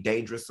very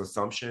dangerous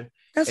assumption.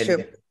 That's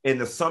true. And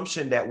the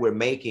assumption that we're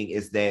making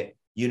is that,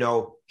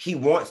 he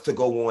wants to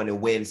go on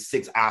and win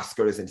 6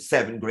 Oscars and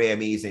 7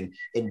 Grammys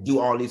and do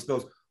all these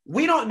films.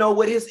 We don't know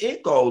what his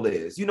end goal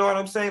is. You know what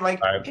I'm saying? Like,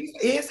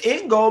 his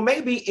end goal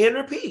may be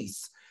inner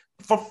peace.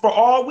 For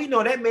all we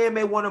know, that man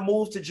may want to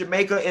move to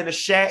Jamaica in a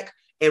shack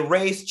and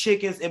raise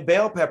chickens and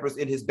bell peppers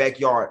in his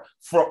backyard,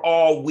 for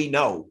all we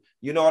know.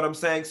 You know what I'm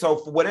saying? So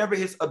for whatever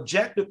his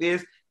objective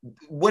is,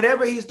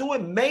 whatever he's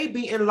doing may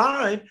be in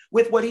line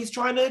with what he's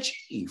trying to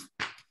achieve.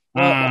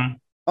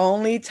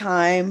 Only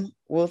time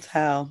will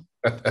tell.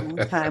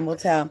 Only time will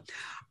tell.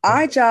 All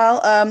right,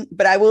 y'all.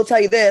 But I will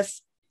tell you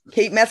this.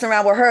 Keep messing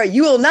around with her.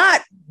 You will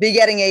not be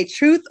getting a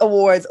Truth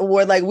Awards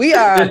award like we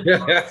are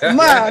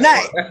tomorrow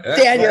night,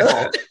 Daniel.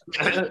 All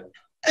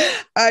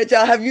right,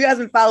 y'all. Have you guys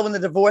been following the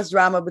divorce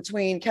drama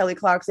between Kelly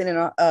Clarkson and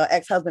her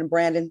ex-husband,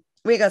 Brandon?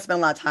 We ain't going to spend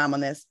a lot of time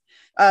on this.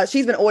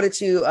 She's been ordered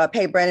to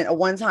pay Brandon a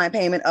one-time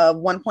payment of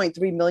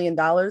 $1.3 million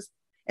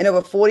and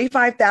over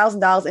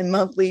 $45,000 in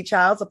monthly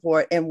child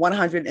support and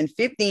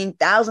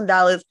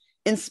 $115,000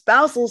 in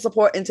spousal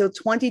support until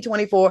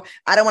 2024.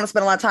 I don't want to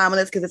spend a lot of time on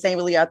this because this ain't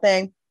really our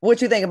thing.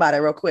 What you think about it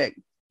real quick?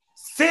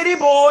 City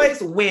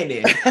boys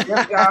winning.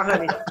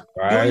 Honey.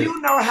 Right. Do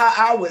you know how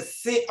I would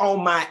sit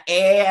on my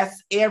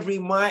ass every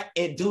month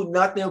and do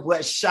nothing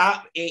but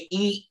shop and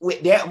eat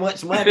with that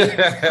much money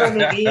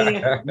coming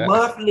in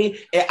monthly?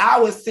 And I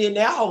was seeing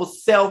that whole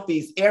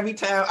selfies every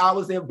time I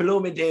was in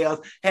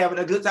Bloomingdale's having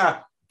a good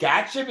time.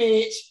 Gotcha,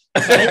 bitch.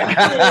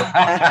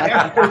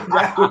 That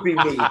would be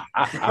me.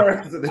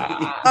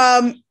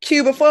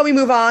 Q, before we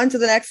move on to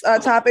the next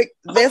topic,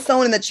 there's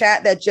someone in the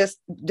chat that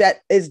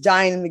is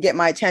dying to get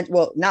my attention.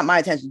 Well, not my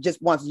attention,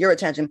 just wants your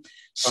attention.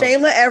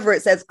 Shayla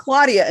Everett says,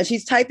 Claudia, and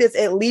she's typed this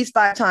at least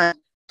 5 times.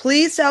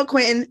 Please tell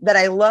Quentin that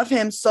I love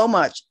him so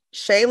much.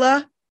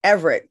 Shayla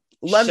Everett.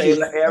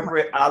 Shayla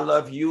Everett, I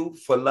love you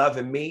for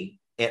loving me,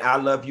 and I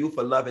love you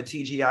for loving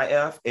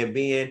TGIF and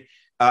being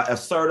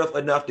assertive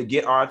enough to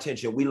get our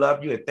attention. We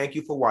love you and thank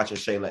you for watching,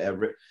 Shayla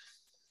Everett.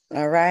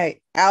 All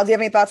right. Al, do you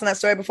have any thoughts on that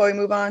story before we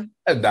move on?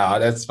 No,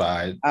 that's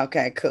fine.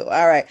 Okay, cool.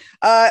 All right.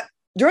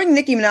 During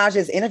Nicki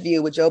Minaj's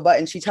interview with Joe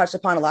Budden, she touched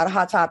upon a lot of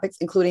hot topics,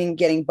 including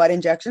getting butt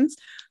injections,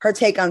 her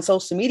take on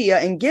social media,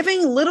 and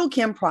giving Lil'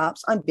 Kim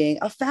props on being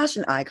a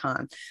fashion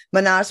icon.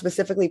 Minaj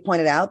specifically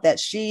pointed out that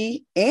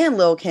she and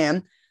Lil'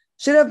 Kim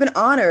should have been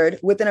honored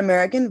with an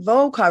American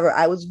Vogue cover.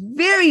 I was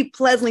very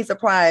pleasantly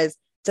surprised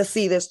to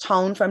see this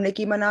tone from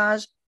Nicki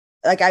Minaj.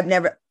 Like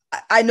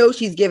I know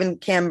she's given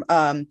Kim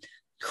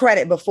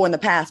credit before in the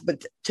past,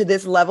 but to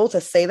this level, to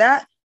say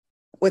that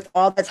with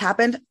all that's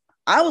happened,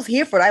 I was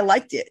here for it. I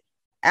liked it.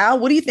 Al,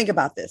 what do you think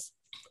about this?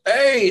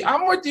 Hey,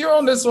 I'm with you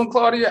on this one,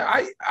 Claudia.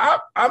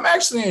 I'm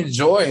actually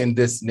enjoying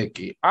this,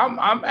 Nicki.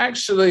 I'm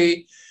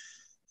actually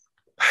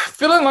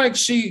feeling like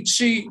she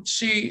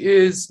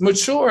is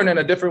maturing in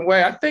a different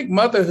way. I think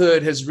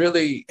motherhood has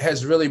really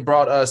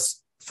brought us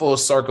full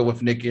circle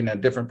with Nicki in a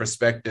different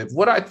perspective.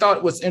 What I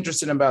thought was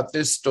interesting about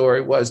this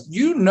story was,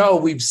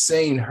 we've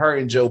seen her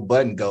and Joe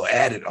Budden go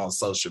at it on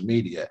social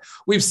media.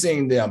 We've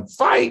seen them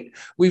fight.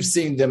 We've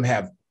seen them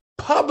have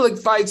public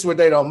fights where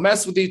they don't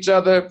mess with each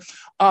other.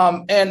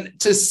 And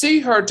to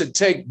see her to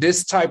take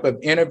this type of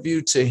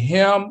interview to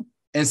him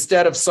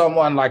instead of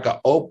someone like an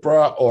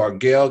Oprah or a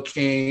Gayle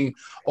King,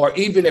 or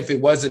even if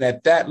it wasn't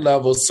at that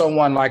level,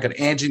 someone like an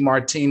Angie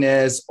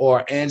Martinez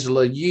or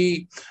Angela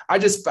Yee. I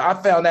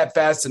found that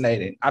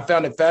fascinating. I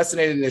found it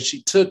fascinating that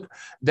she took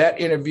that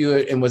interview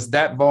and was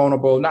that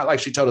vulnerable. Not like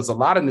she told us a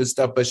lot of new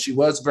stuff, but she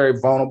was very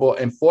vulnerable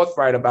and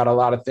forthright about a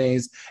lot of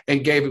things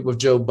and gave it with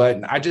Joe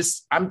Budden.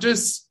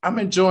 I'm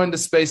enjoying the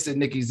space that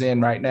Nicki's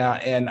in right now.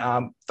 And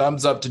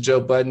thumbs up to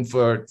Joe Budden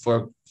for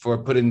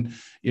putting,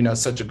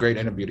 such a great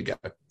interview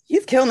together.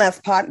 He's killing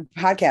that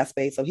podcast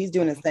space, so he's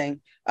doing his thing.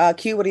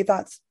 Q, what are your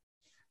thoughts?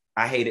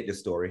 I hated the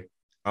story.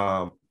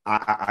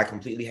 I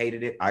completely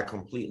hated it. I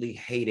completely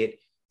hated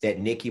that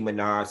Nicki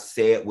Minaj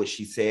said what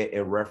she said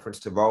in reference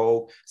to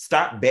Vogue.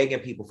 Stop begging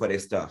people for their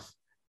stuff.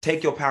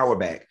 Take your power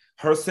back.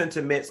 Her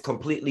sentiments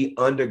completely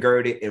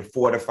undergirded and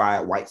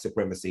fortified white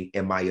supremacy,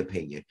 in my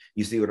opinion.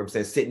 You see what I'm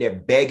saying? Sitting there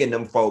begging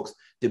them folks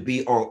to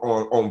be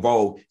on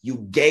Vogue.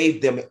 You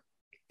gave them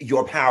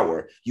your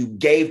power. You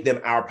gave them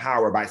our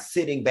power by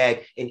sitting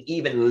back and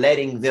even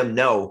letting them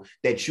know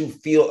that you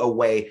feel a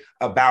way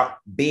about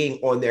being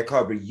on their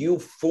cover. You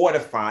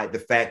fortified the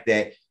fact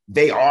that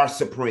they are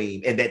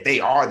supreme and that they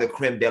are the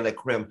creme de la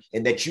creme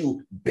and that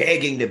you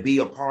begging to be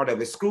a part of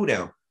it. Screw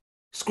them.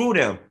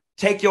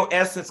 Take your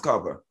Essence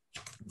cover.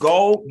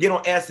 Go get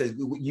on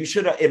Essence. You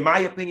should have, in my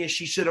opinion,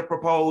 she should have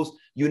proposed,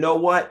 you know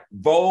what?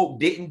 Vogue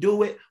didn't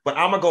do it, but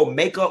I'm going to go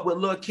make up with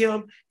Lil'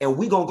 Kim and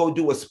we're going to go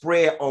do a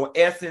spread on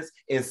Essence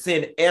and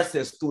send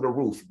Essence through the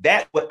roof.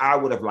 That's what I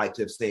would have liked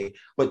to have seen.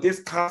 But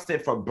this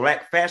constant from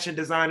Black fashion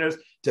designers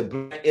to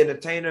Black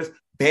entertainers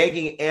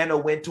begging Anna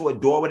Wintour,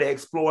 Dora the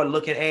Explorer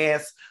looking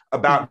ass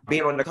about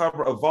being on the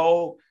cover of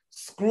Vogue,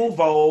 screw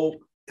Vogue,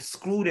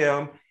 screw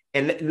them,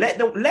 and let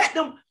them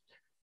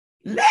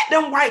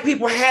white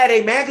people have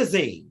a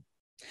magazine.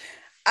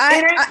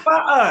 It ain't for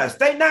us.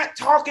 They not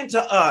talking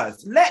to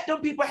us. Let them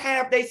people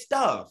have their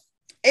stuff.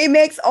 It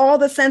makes all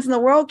the sense in the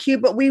world, Q,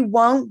 but we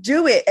won't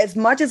do it. As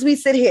much as we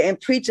sit here and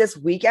preach this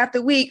week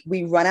after week,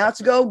 we run out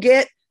to go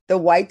get the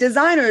white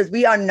designers.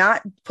 We are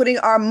not putting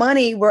our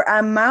money where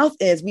our mouth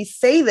is. We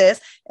say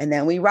this, and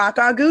then we rock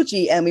our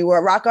Gucci and we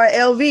will rock our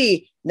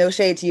LV. No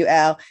shade to you,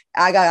 Al.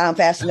 I got on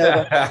Fashion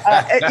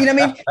Nova. You know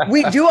what I mean?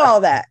 We do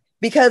all that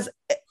because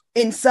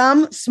in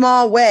some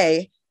small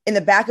way, in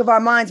the back of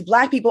our minds,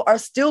 Black people are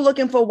still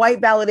looking for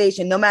white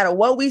validation. No matter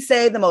what we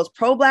say, the most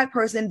pro-Black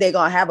person, they're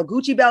going to have a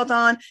Gucci belt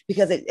on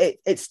because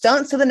it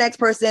stunts to the next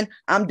person.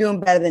 I'm doing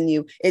better than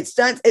you. It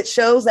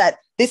shows that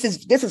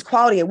this is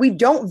quality. And we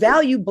don't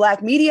value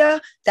Black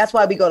media. That's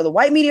why we go to the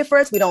white media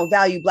first. We don't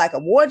value Black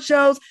award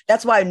shows.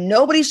 That's why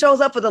nobody shows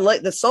up for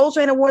the Soul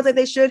Train Awards like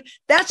they should.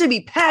 That should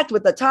be packed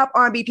with the top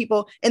R&B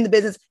people in the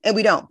business, and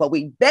we don't. But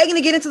we begging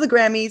to get into the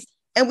Grammys,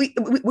 and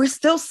we're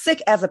still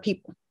sick as a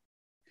people.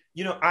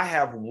 You know, I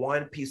have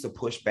one piece of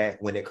pushback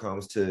when it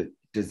comes to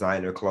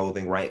designer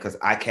clothing, right? Because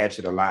I catch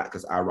it a lot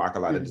because I rock a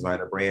lot of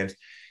designer brands.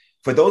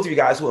 For those of you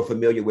guys who are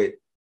familiar with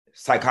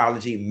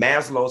psychology,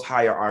 Maslow's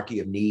hierarchy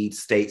of needs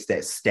states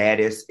that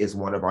status is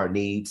one of our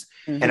needs.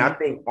 And I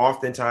think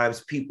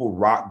oftentimes people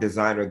rock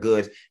designer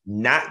goods,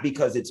 not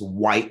because it's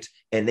white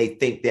and they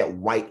think that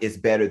white is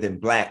better than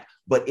Black,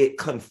 but it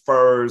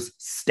confers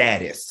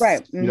status.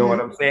 Right. You know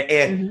what I'm saying?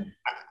 And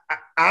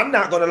I'm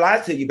not going to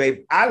lie to you, babe.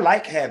 I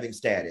like having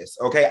status.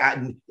 Okay.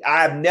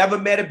 I've never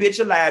met a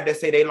bitch alive that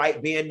say they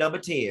like being number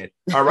 10.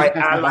 All right.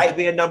 I like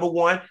being number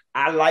 1.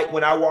 I like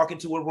when I walk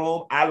into a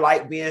room, I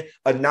like being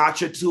a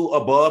notch or 2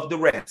 above the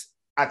rest.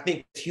 I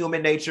think it's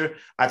human nature.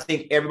 I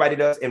think everybody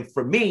does. And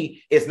for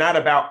me, it's not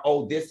about,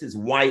 oh, this is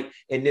white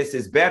and this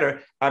is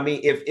better. I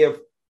mean, if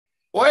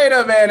wait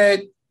a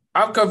minute.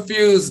 I'm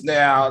confused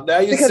now. Now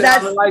you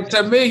sound like,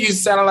 to me, you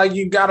sound like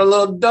you got a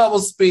little double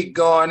speak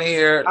going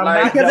here.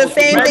 Because the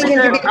same thing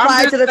can be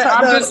applied to the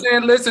top. I'm just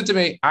saying, listen to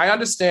me. I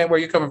understand where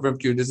you're coming from,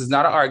 Q. This is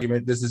not an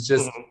argument. This is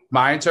just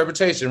my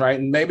interpretation, right?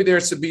 And maybe there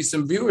should be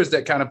some viewers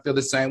that kind of feel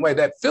the same way.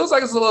 That feels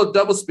like it's a little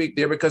double speak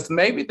there, because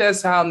maybe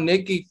that's how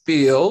Nicki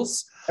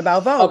feels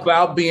about Vogue,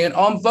 about being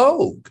on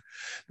Vogue.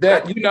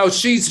 That, you know,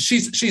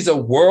 she's a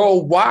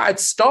worldwide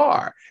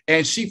star.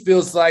 And she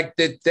feels like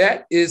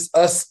that is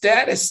a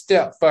status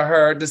step for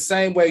her, the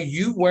same way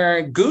you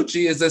wearing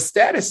Gucci is a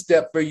status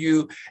step for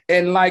you.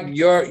 And like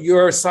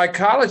your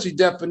psychology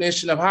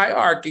definition of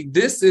hierarchy,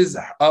 this is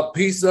a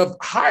piece of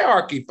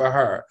hierarchy for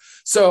her.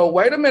 So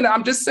wait a minute,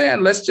 I'm just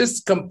saying, let's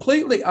just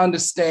completely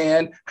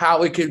understand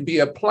how it can be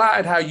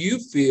applied, how you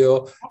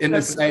feel in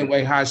the same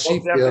way how she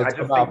feels. I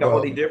just think the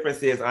only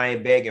difference is I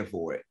ain't begging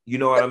for it. You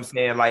know what I'm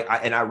saying? Like,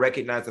 I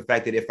recognize the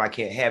fact that if I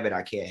can't have it,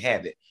 I can't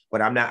have it.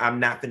 But I'm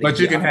not. But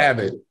you can have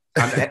it.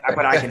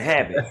 But I can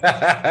have it.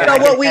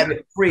 So have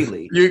it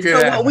freely.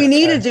 What we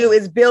need to do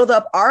is build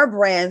up our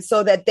brand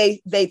so that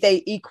they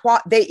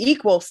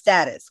equal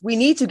status. We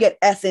need to get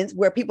Essence,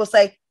 where people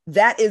say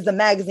that is the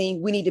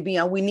magazine we need to be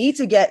on. We need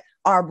to get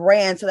our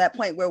brand to that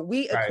point where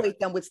we equate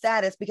them with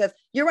status, because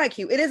you're right,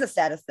 Q. It is a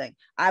status thing.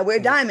 I wear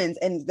diamonds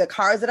and the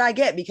cars that I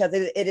get because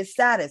it is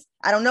status.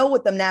 I don't know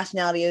what the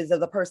nationality is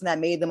of the person that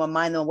made them or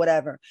mine them or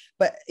whatever,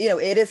 but you know,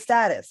 it is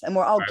status, and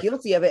we're all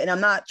guilty of it. And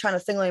I'm not trying to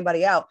single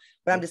anybody out,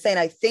 but I'm just saying,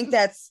 I think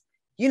that's,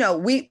 you know,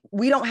 we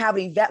don't have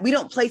we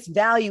don't place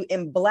value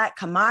in Black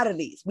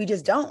commodities. We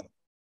just don't.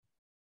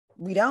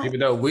 We don't. Even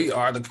though we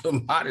are the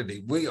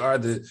commodity, we are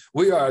the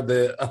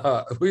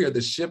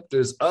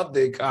shifters of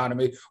the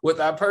economy with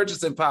our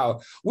purchasing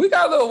power. We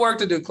got a little work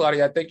to do,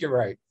 Claudia. I think you're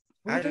right.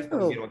 I just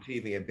don't get on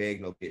TV and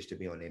beg no bitch to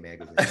be on their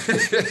magazine.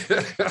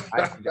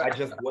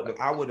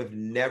 I would have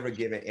never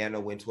given Anna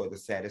Wintour the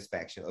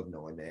satisfaction of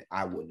knowing that.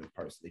 I wouldn't have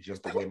personally,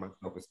 just the way my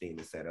self-esteem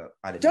is set up.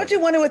 Don't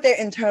you wonder what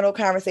their internal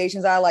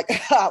conversations are like?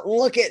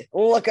 Look at her.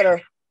 Look at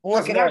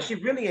her. She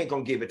really ain't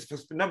gonna give it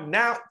to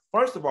now.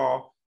 First of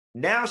all,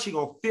 now she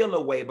gonna feel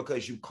a way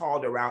because you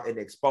called her out and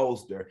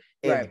exposed her.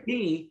 And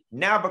B,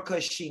 now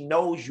because she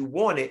knows you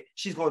want it,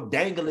 she's gonna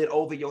dangle it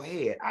over your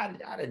head. I'd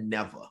have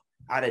never.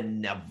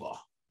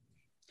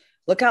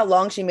 Look how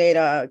long she made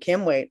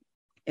Kim wait.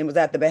 And was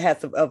at the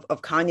behest of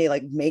Kanye,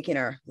 like making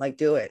her like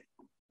do it.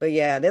 But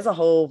yeah, there's a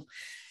whole,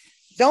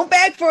 don't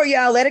beg for it,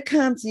 y'all. Let it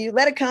come to you.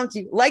 Let it come to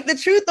you. Like the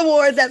Truth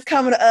Awards that's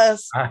coming to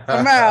us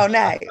tomorrow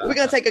night. We're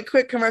gonna take a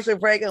quick commercial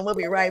break and we'll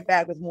be right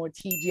back with more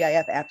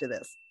TGIF after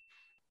this.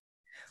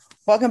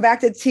 Welcome back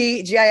to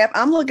TGIF.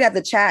 I'm looking at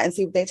the chat and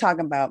see what they're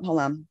talking about.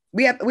 Hold on.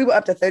 We were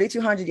up to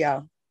 3,200,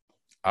 y'all.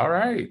 All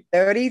right.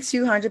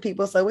 3,200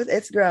 people. So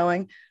it's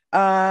growing.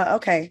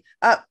 Okay.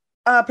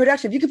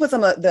 Production, if you could put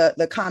some of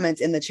the comments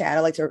in the chat.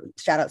 I'd like to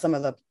shout out some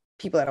of the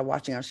people that are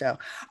watching our show. All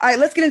right,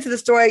 let's get into the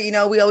story. You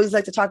know, we always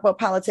like to talk about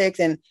politics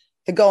and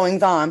the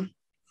goings on.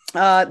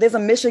 There's a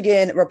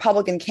Michigan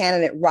Republican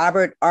candidate,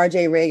 Robert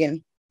R.J.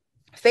 Reagan,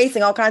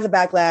 facing all kinds of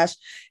backlash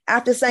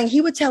after saying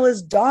he would tell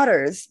his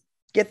daughters,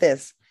 get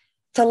this,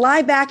 to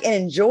lie back and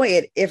enjoy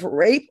it if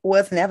rape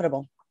was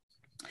inevitable.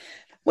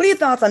 What are your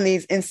thoughts on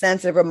these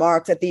insensitive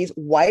remarks that these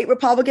white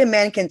Republican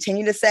men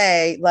continue to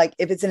say, like,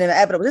 if it's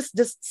inevitable,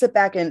 just sit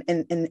back and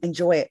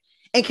enjoy it?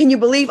 And can you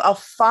believe a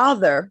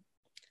father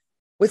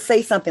would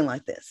say something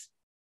like this?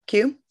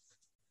 Q?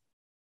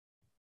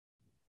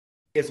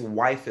 His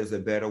wife is a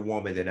better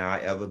woman than I'll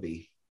ever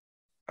be.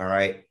 All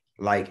right.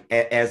 Like,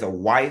 as a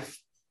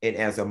wife and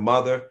as a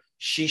mother,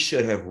 she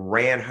should have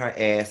ran her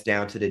ass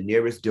down to the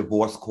nearest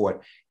divorce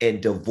court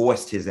and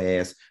divorced his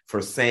ass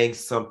for saying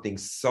something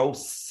so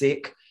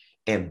sick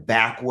and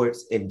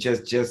backwards and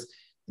just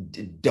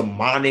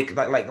demonic.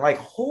 Like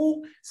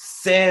who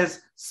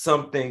says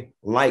something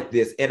like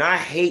this? And I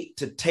hate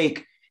to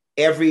take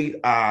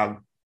everything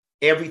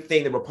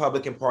the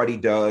Republican Party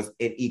does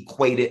and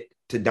equate it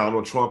to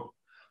Donald Trump,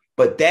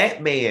 but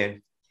that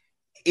man,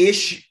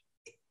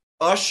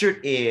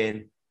 ushered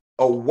in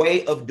a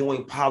way of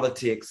doing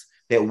politics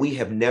that we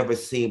have never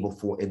seen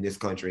before in this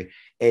country.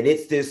 And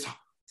it's this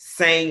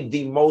saying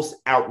the most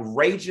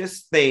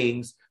outrageous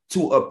things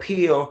to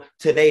appeal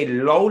to they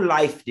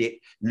low-lifed,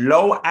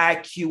 low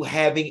IQ,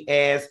 having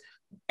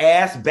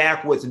ass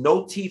backwards,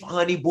 no teeth,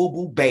 honey,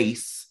 boo-boo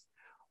base,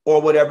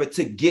 or whatever,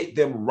 to get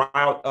them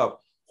riled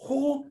up.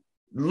 Who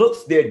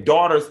looks their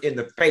daughters in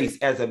the face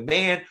as a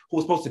man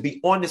who's supposed to be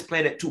on this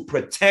planet to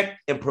protect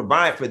and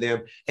provide for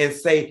them and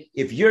say,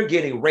 if you're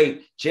getting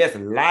raped, just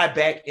lie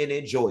back and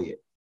enjoy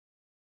it?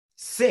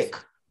 Sick.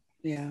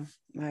 Yeah,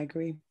 I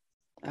agree.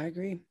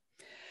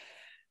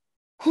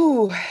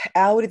 Whew.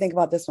 Al, what do you think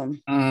about this one?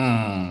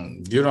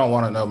 You don't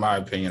want to know my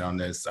opinion on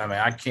this. I mean,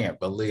 I can't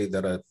believe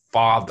that a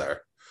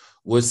father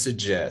would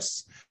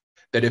suggest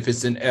that if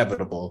it's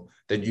inevitable,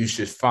 that you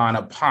should find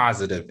a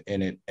positive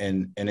in it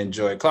and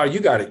enjoy it. Clara, you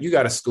got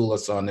to school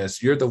us on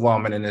this. You're the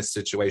woman in this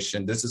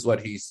situation. This is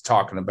what he's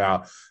talking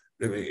about.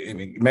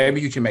 Maybe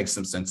you can make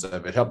some sense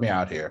of it. Help me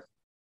out here.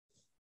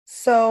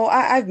 So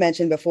I've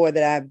mentioned before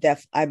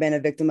that I've been a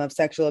victim of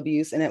sexual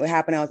abuse, and it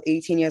happened. I was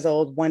 18 years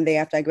old. One day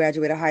after I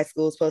graduated high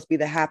school, it was supposed to be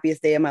the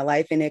happiest day of my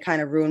life, and it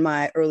kind of ruined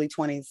my early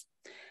 20s.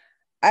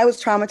 I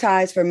was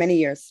traumatized for many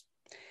years.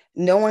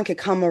 No one could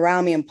come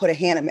around me and put a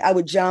hand on me. I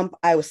would jump.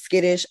 I was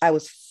skittish. I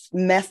was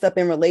messed up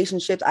in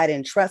relationships. I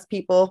didn't trust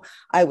people.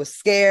 I was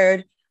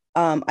scared.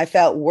 I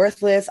felt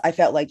worthless. I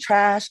felt like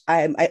trash.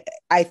 I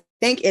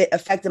think it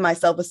affected my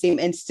self-esteem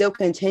and still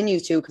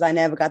continues to, because I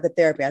never got the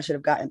therapy I should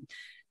have gotten.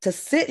 To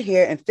sit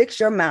here and fix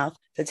your mouth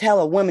to tell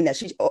a woman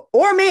that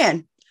or a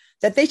man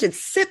that they should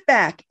sit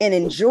back and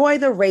enjoy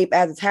the rape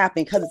as it's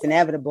happening because it's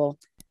inevitable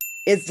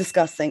is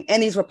disgusting.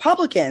 And these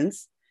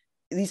Republicans,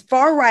 these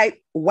far-right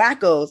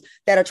wackos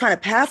that are trying to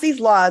pass these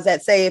laws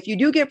that say, if you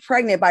do get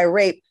pregnant by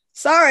rape,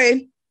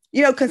 sorry,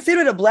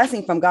 consider it a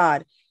blessing from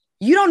God.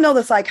 You don't know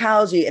the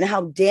psychology and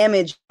how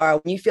damaged you are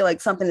when you feel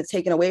like something is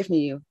taken away from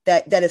you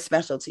that is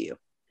special to you.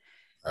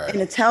 Right. And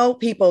to tell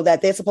people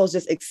that they're supposed to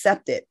just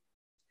accept it.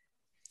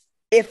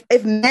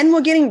 If men were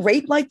getting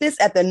raped like this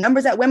at the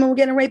numbers that women were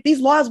getting raped,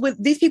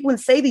 these people would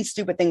say these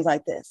stupid things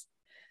like this.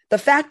 The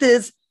fact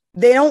is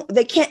they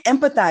can't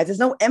empathize. There's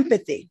no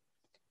empathy.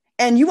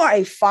 And you are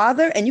a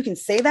father and you can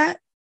say that.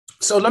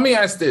 So let me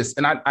ask this,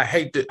 and I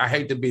hate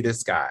to be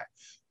this guy,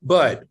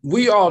 but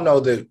we all know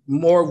that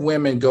more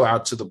women go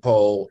out to the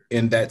poll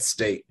in that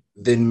state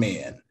than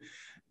men.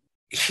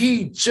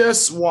 He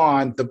just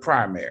won the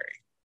primary.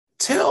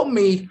 Tell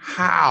me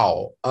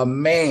how a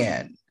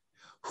man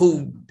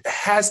who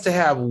has to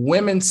have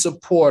women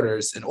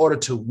supporters in order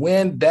to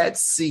win that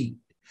seat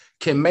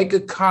can make a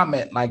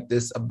comment like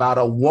this about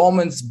a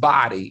woman's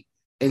body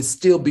and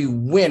still be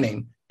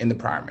winning in the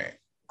primary.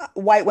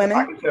 White women.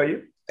 I can tell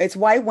you. It's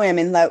white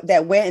women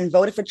that went and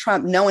voted for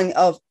Trump knowing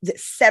of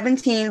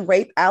 17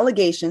 rape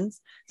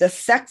allegations, the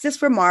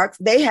sexist remarks.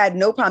 They had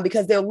no problem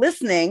because they're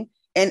listening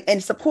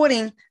and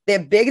supporting their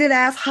bigoted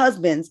ass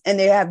husbands, and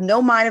they have no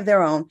mind of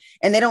their own,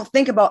 and they don't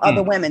think about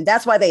other women.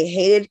 That's why they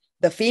hated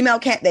the female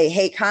they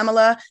hate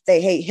Kamala,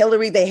 they hate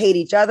Hillary, they hate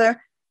each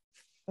other.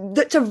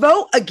 To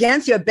vote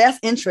against your best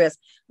interest.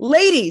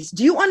 Ladies,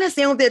 do you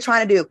understand what they're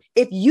trying to do?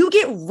 If you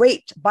get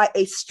raped by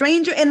a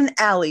stranger in an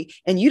alley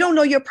and you don't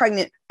know you're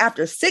pregnant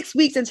after 6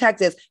 weeks in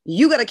Texas,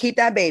 you got to keep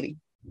that baby.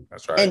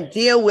 That's right. And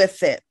deal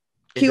with it.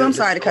 Q, I'm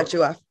sorry to cut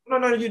you off.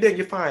 No, you did.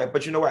 You're fine.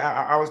 But you know what?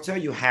 I will tell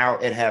you how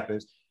it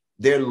happens.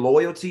 Their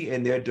loyalty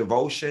and their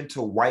devotion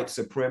to white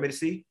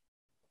supremacy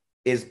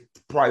is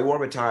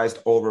prioritized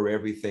over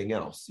everything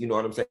else. You know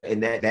what I'm saying?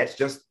 And that's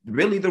just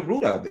really the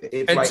root of it.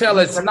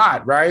 It's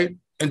not, right?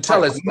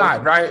 Until it's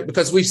not, right?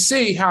 Because we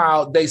see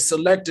how they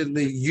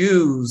selectively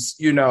use,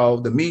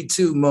 the Me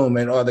Too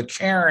movement or the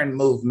Karen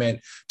movement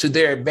to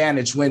their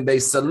advantage when they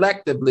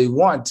selectively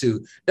want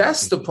to.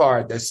 That's the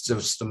part that's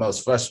just the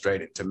most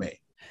frustrating to me.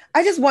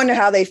 I just wonder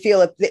how they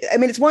feel.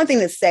 It's one thing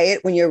to say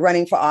it when you're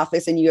running for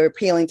office and you're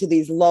appealing to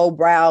these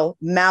lowbrow,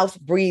 mouth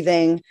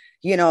breathers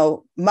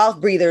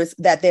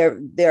that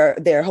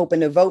they're hoping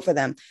to vote for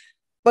them.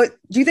 But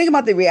do you think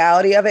about the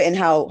reality of it and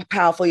how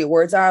powerful your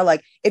words are?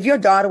 Like, if your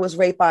daughter was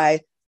raped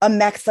by a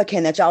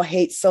Mexican that y'all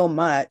hate so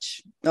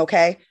much,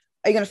 okay,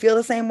 are you gonna feel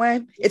the same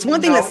way? It's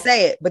one thing to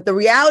say it, but the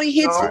reality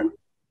hits you.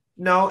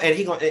 No, and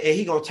he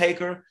gonna take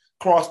her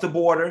cross the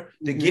border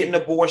to get an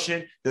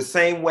abortion the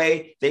same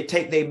way they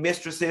take their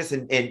mistresses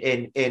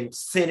and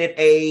Senate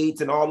aides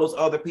and all those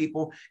other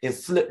people and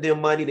slip them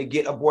money to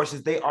get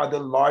abortions. They are the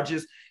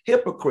largest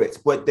hypocrites,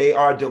 but they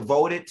are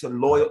devoted to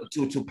loyal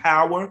to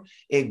power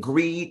and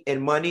greed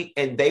and money.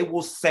 And they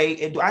will say,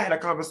 and I had a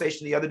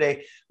conversation the other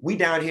day, we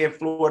down here in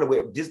Florida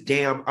with this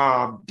damn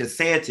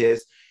DeSantis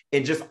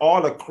and just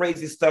all the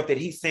crazy stuff that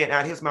he's saying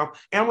out his mouth.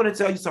 And I want to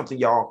tell you something,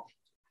 y'all.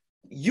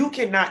 You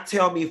cannot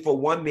tell me for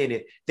 1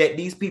 minute that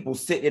these people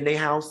sit in their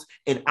house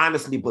and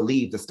honestly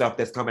believe the stuff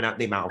that's coming out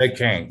their mouth. They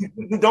can't.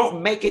 You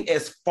don't make it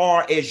as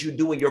far as you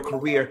do in your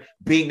career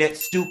being that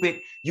stupid.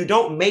 You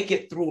don't make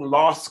it through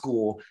law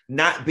school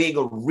not being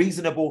a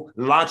reasonable,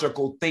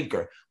 logical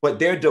thinker. But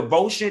their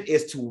devotion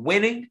is to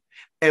winning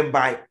and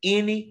by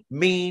any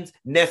means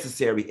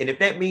necessary. And if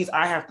that means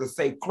I have to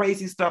say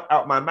crazy stuff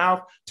out my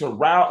mouth to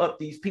rile up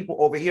these people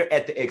over here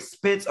at the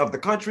expense of the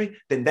country,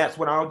 then that's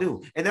what I'll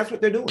do. And that's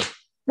what they're doing.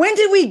 When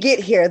did we get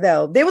here,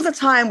 though? There was a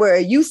time where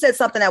you said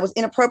something that was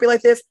inappropriate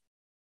like this.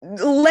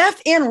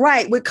 Left and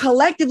right would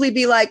collectively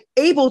be like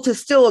able to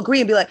still agree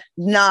and be like,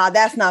 nah,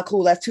 that's not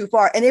cool. That's too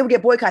far. And they would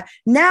get boycotted.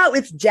 Now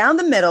it's down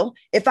the middle.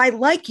 If I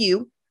like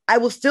you, I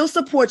will still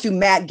support you,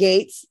 Matt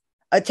Gaetz.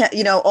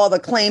 All the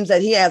claims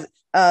that he has,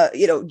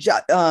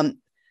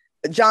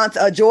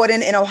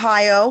 Jordan in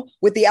Ohio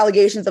with the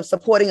allegations of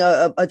supporting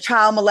a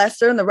child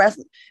molester and the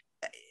rest.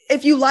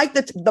 If you like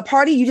the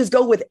party, you just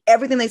go with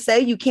everything they say.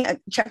 You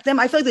can't check them.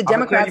 I feel like the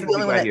Democrats are the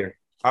only one that...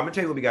 I'm going to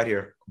tell you what we got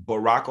here.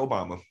 Barack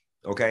Obama,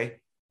 okay?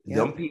 Yep.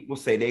 Them people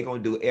say they're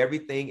going to do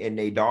everything in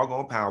their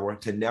doggone power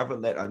to never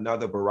let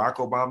another Barack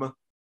Obama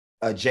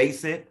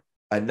adjacent,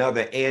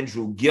 another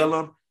Andrew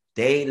Gillum,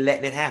 they ain't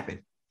letting it happen.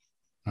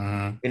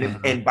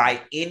 And by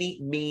any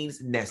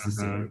means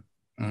necessary.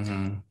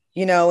 In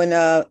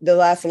the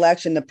last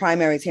election, the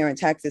primaries here in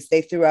Texas,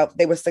 they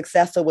were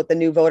successful with the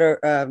new voter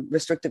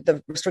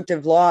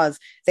restrictive laws.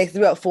 They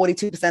threw out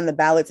 42% of the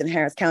ballots in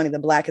Harris County, the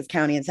blackest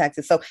county in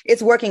Texas. So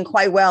it's working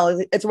quite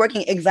well. It's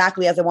working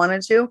exactly as I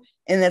wanted to,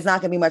 and there's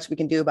not going to be much we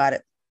can do about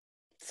it.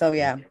 So,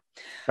 yeah.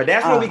 But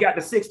that's where we got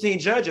the 16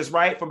 judges,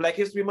 right? From Black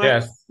History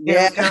Month.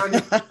 Yes.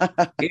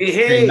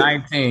 Hey.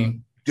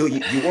 19.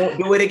 You won't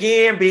do it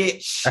again,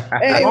 bitch.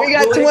 Hey, we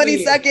got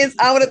 20 seconds.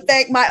 I want to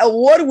thank my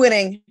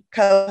award-winning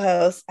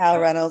co-host Al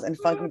Reynolds and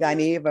Funky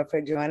Dineva for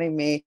joining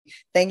me.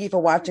 Thank you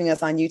for watching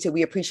us on YouTube.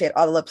 We appreciate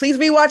all the love. Please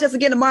rewatch us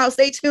again tomorrow.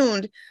 Stay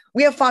tuned.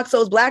 We have Fox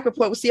Soul's Black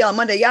Report. We'll see y'all on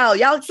Monday.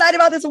 Y'all excited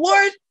about this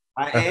award?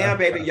 I am,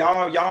 baby.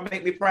 Y'all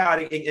make me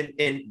proud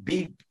and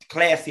be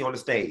classy on the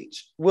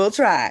stage. We'll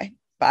try.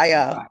 Bye,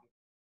 y'all. Bye.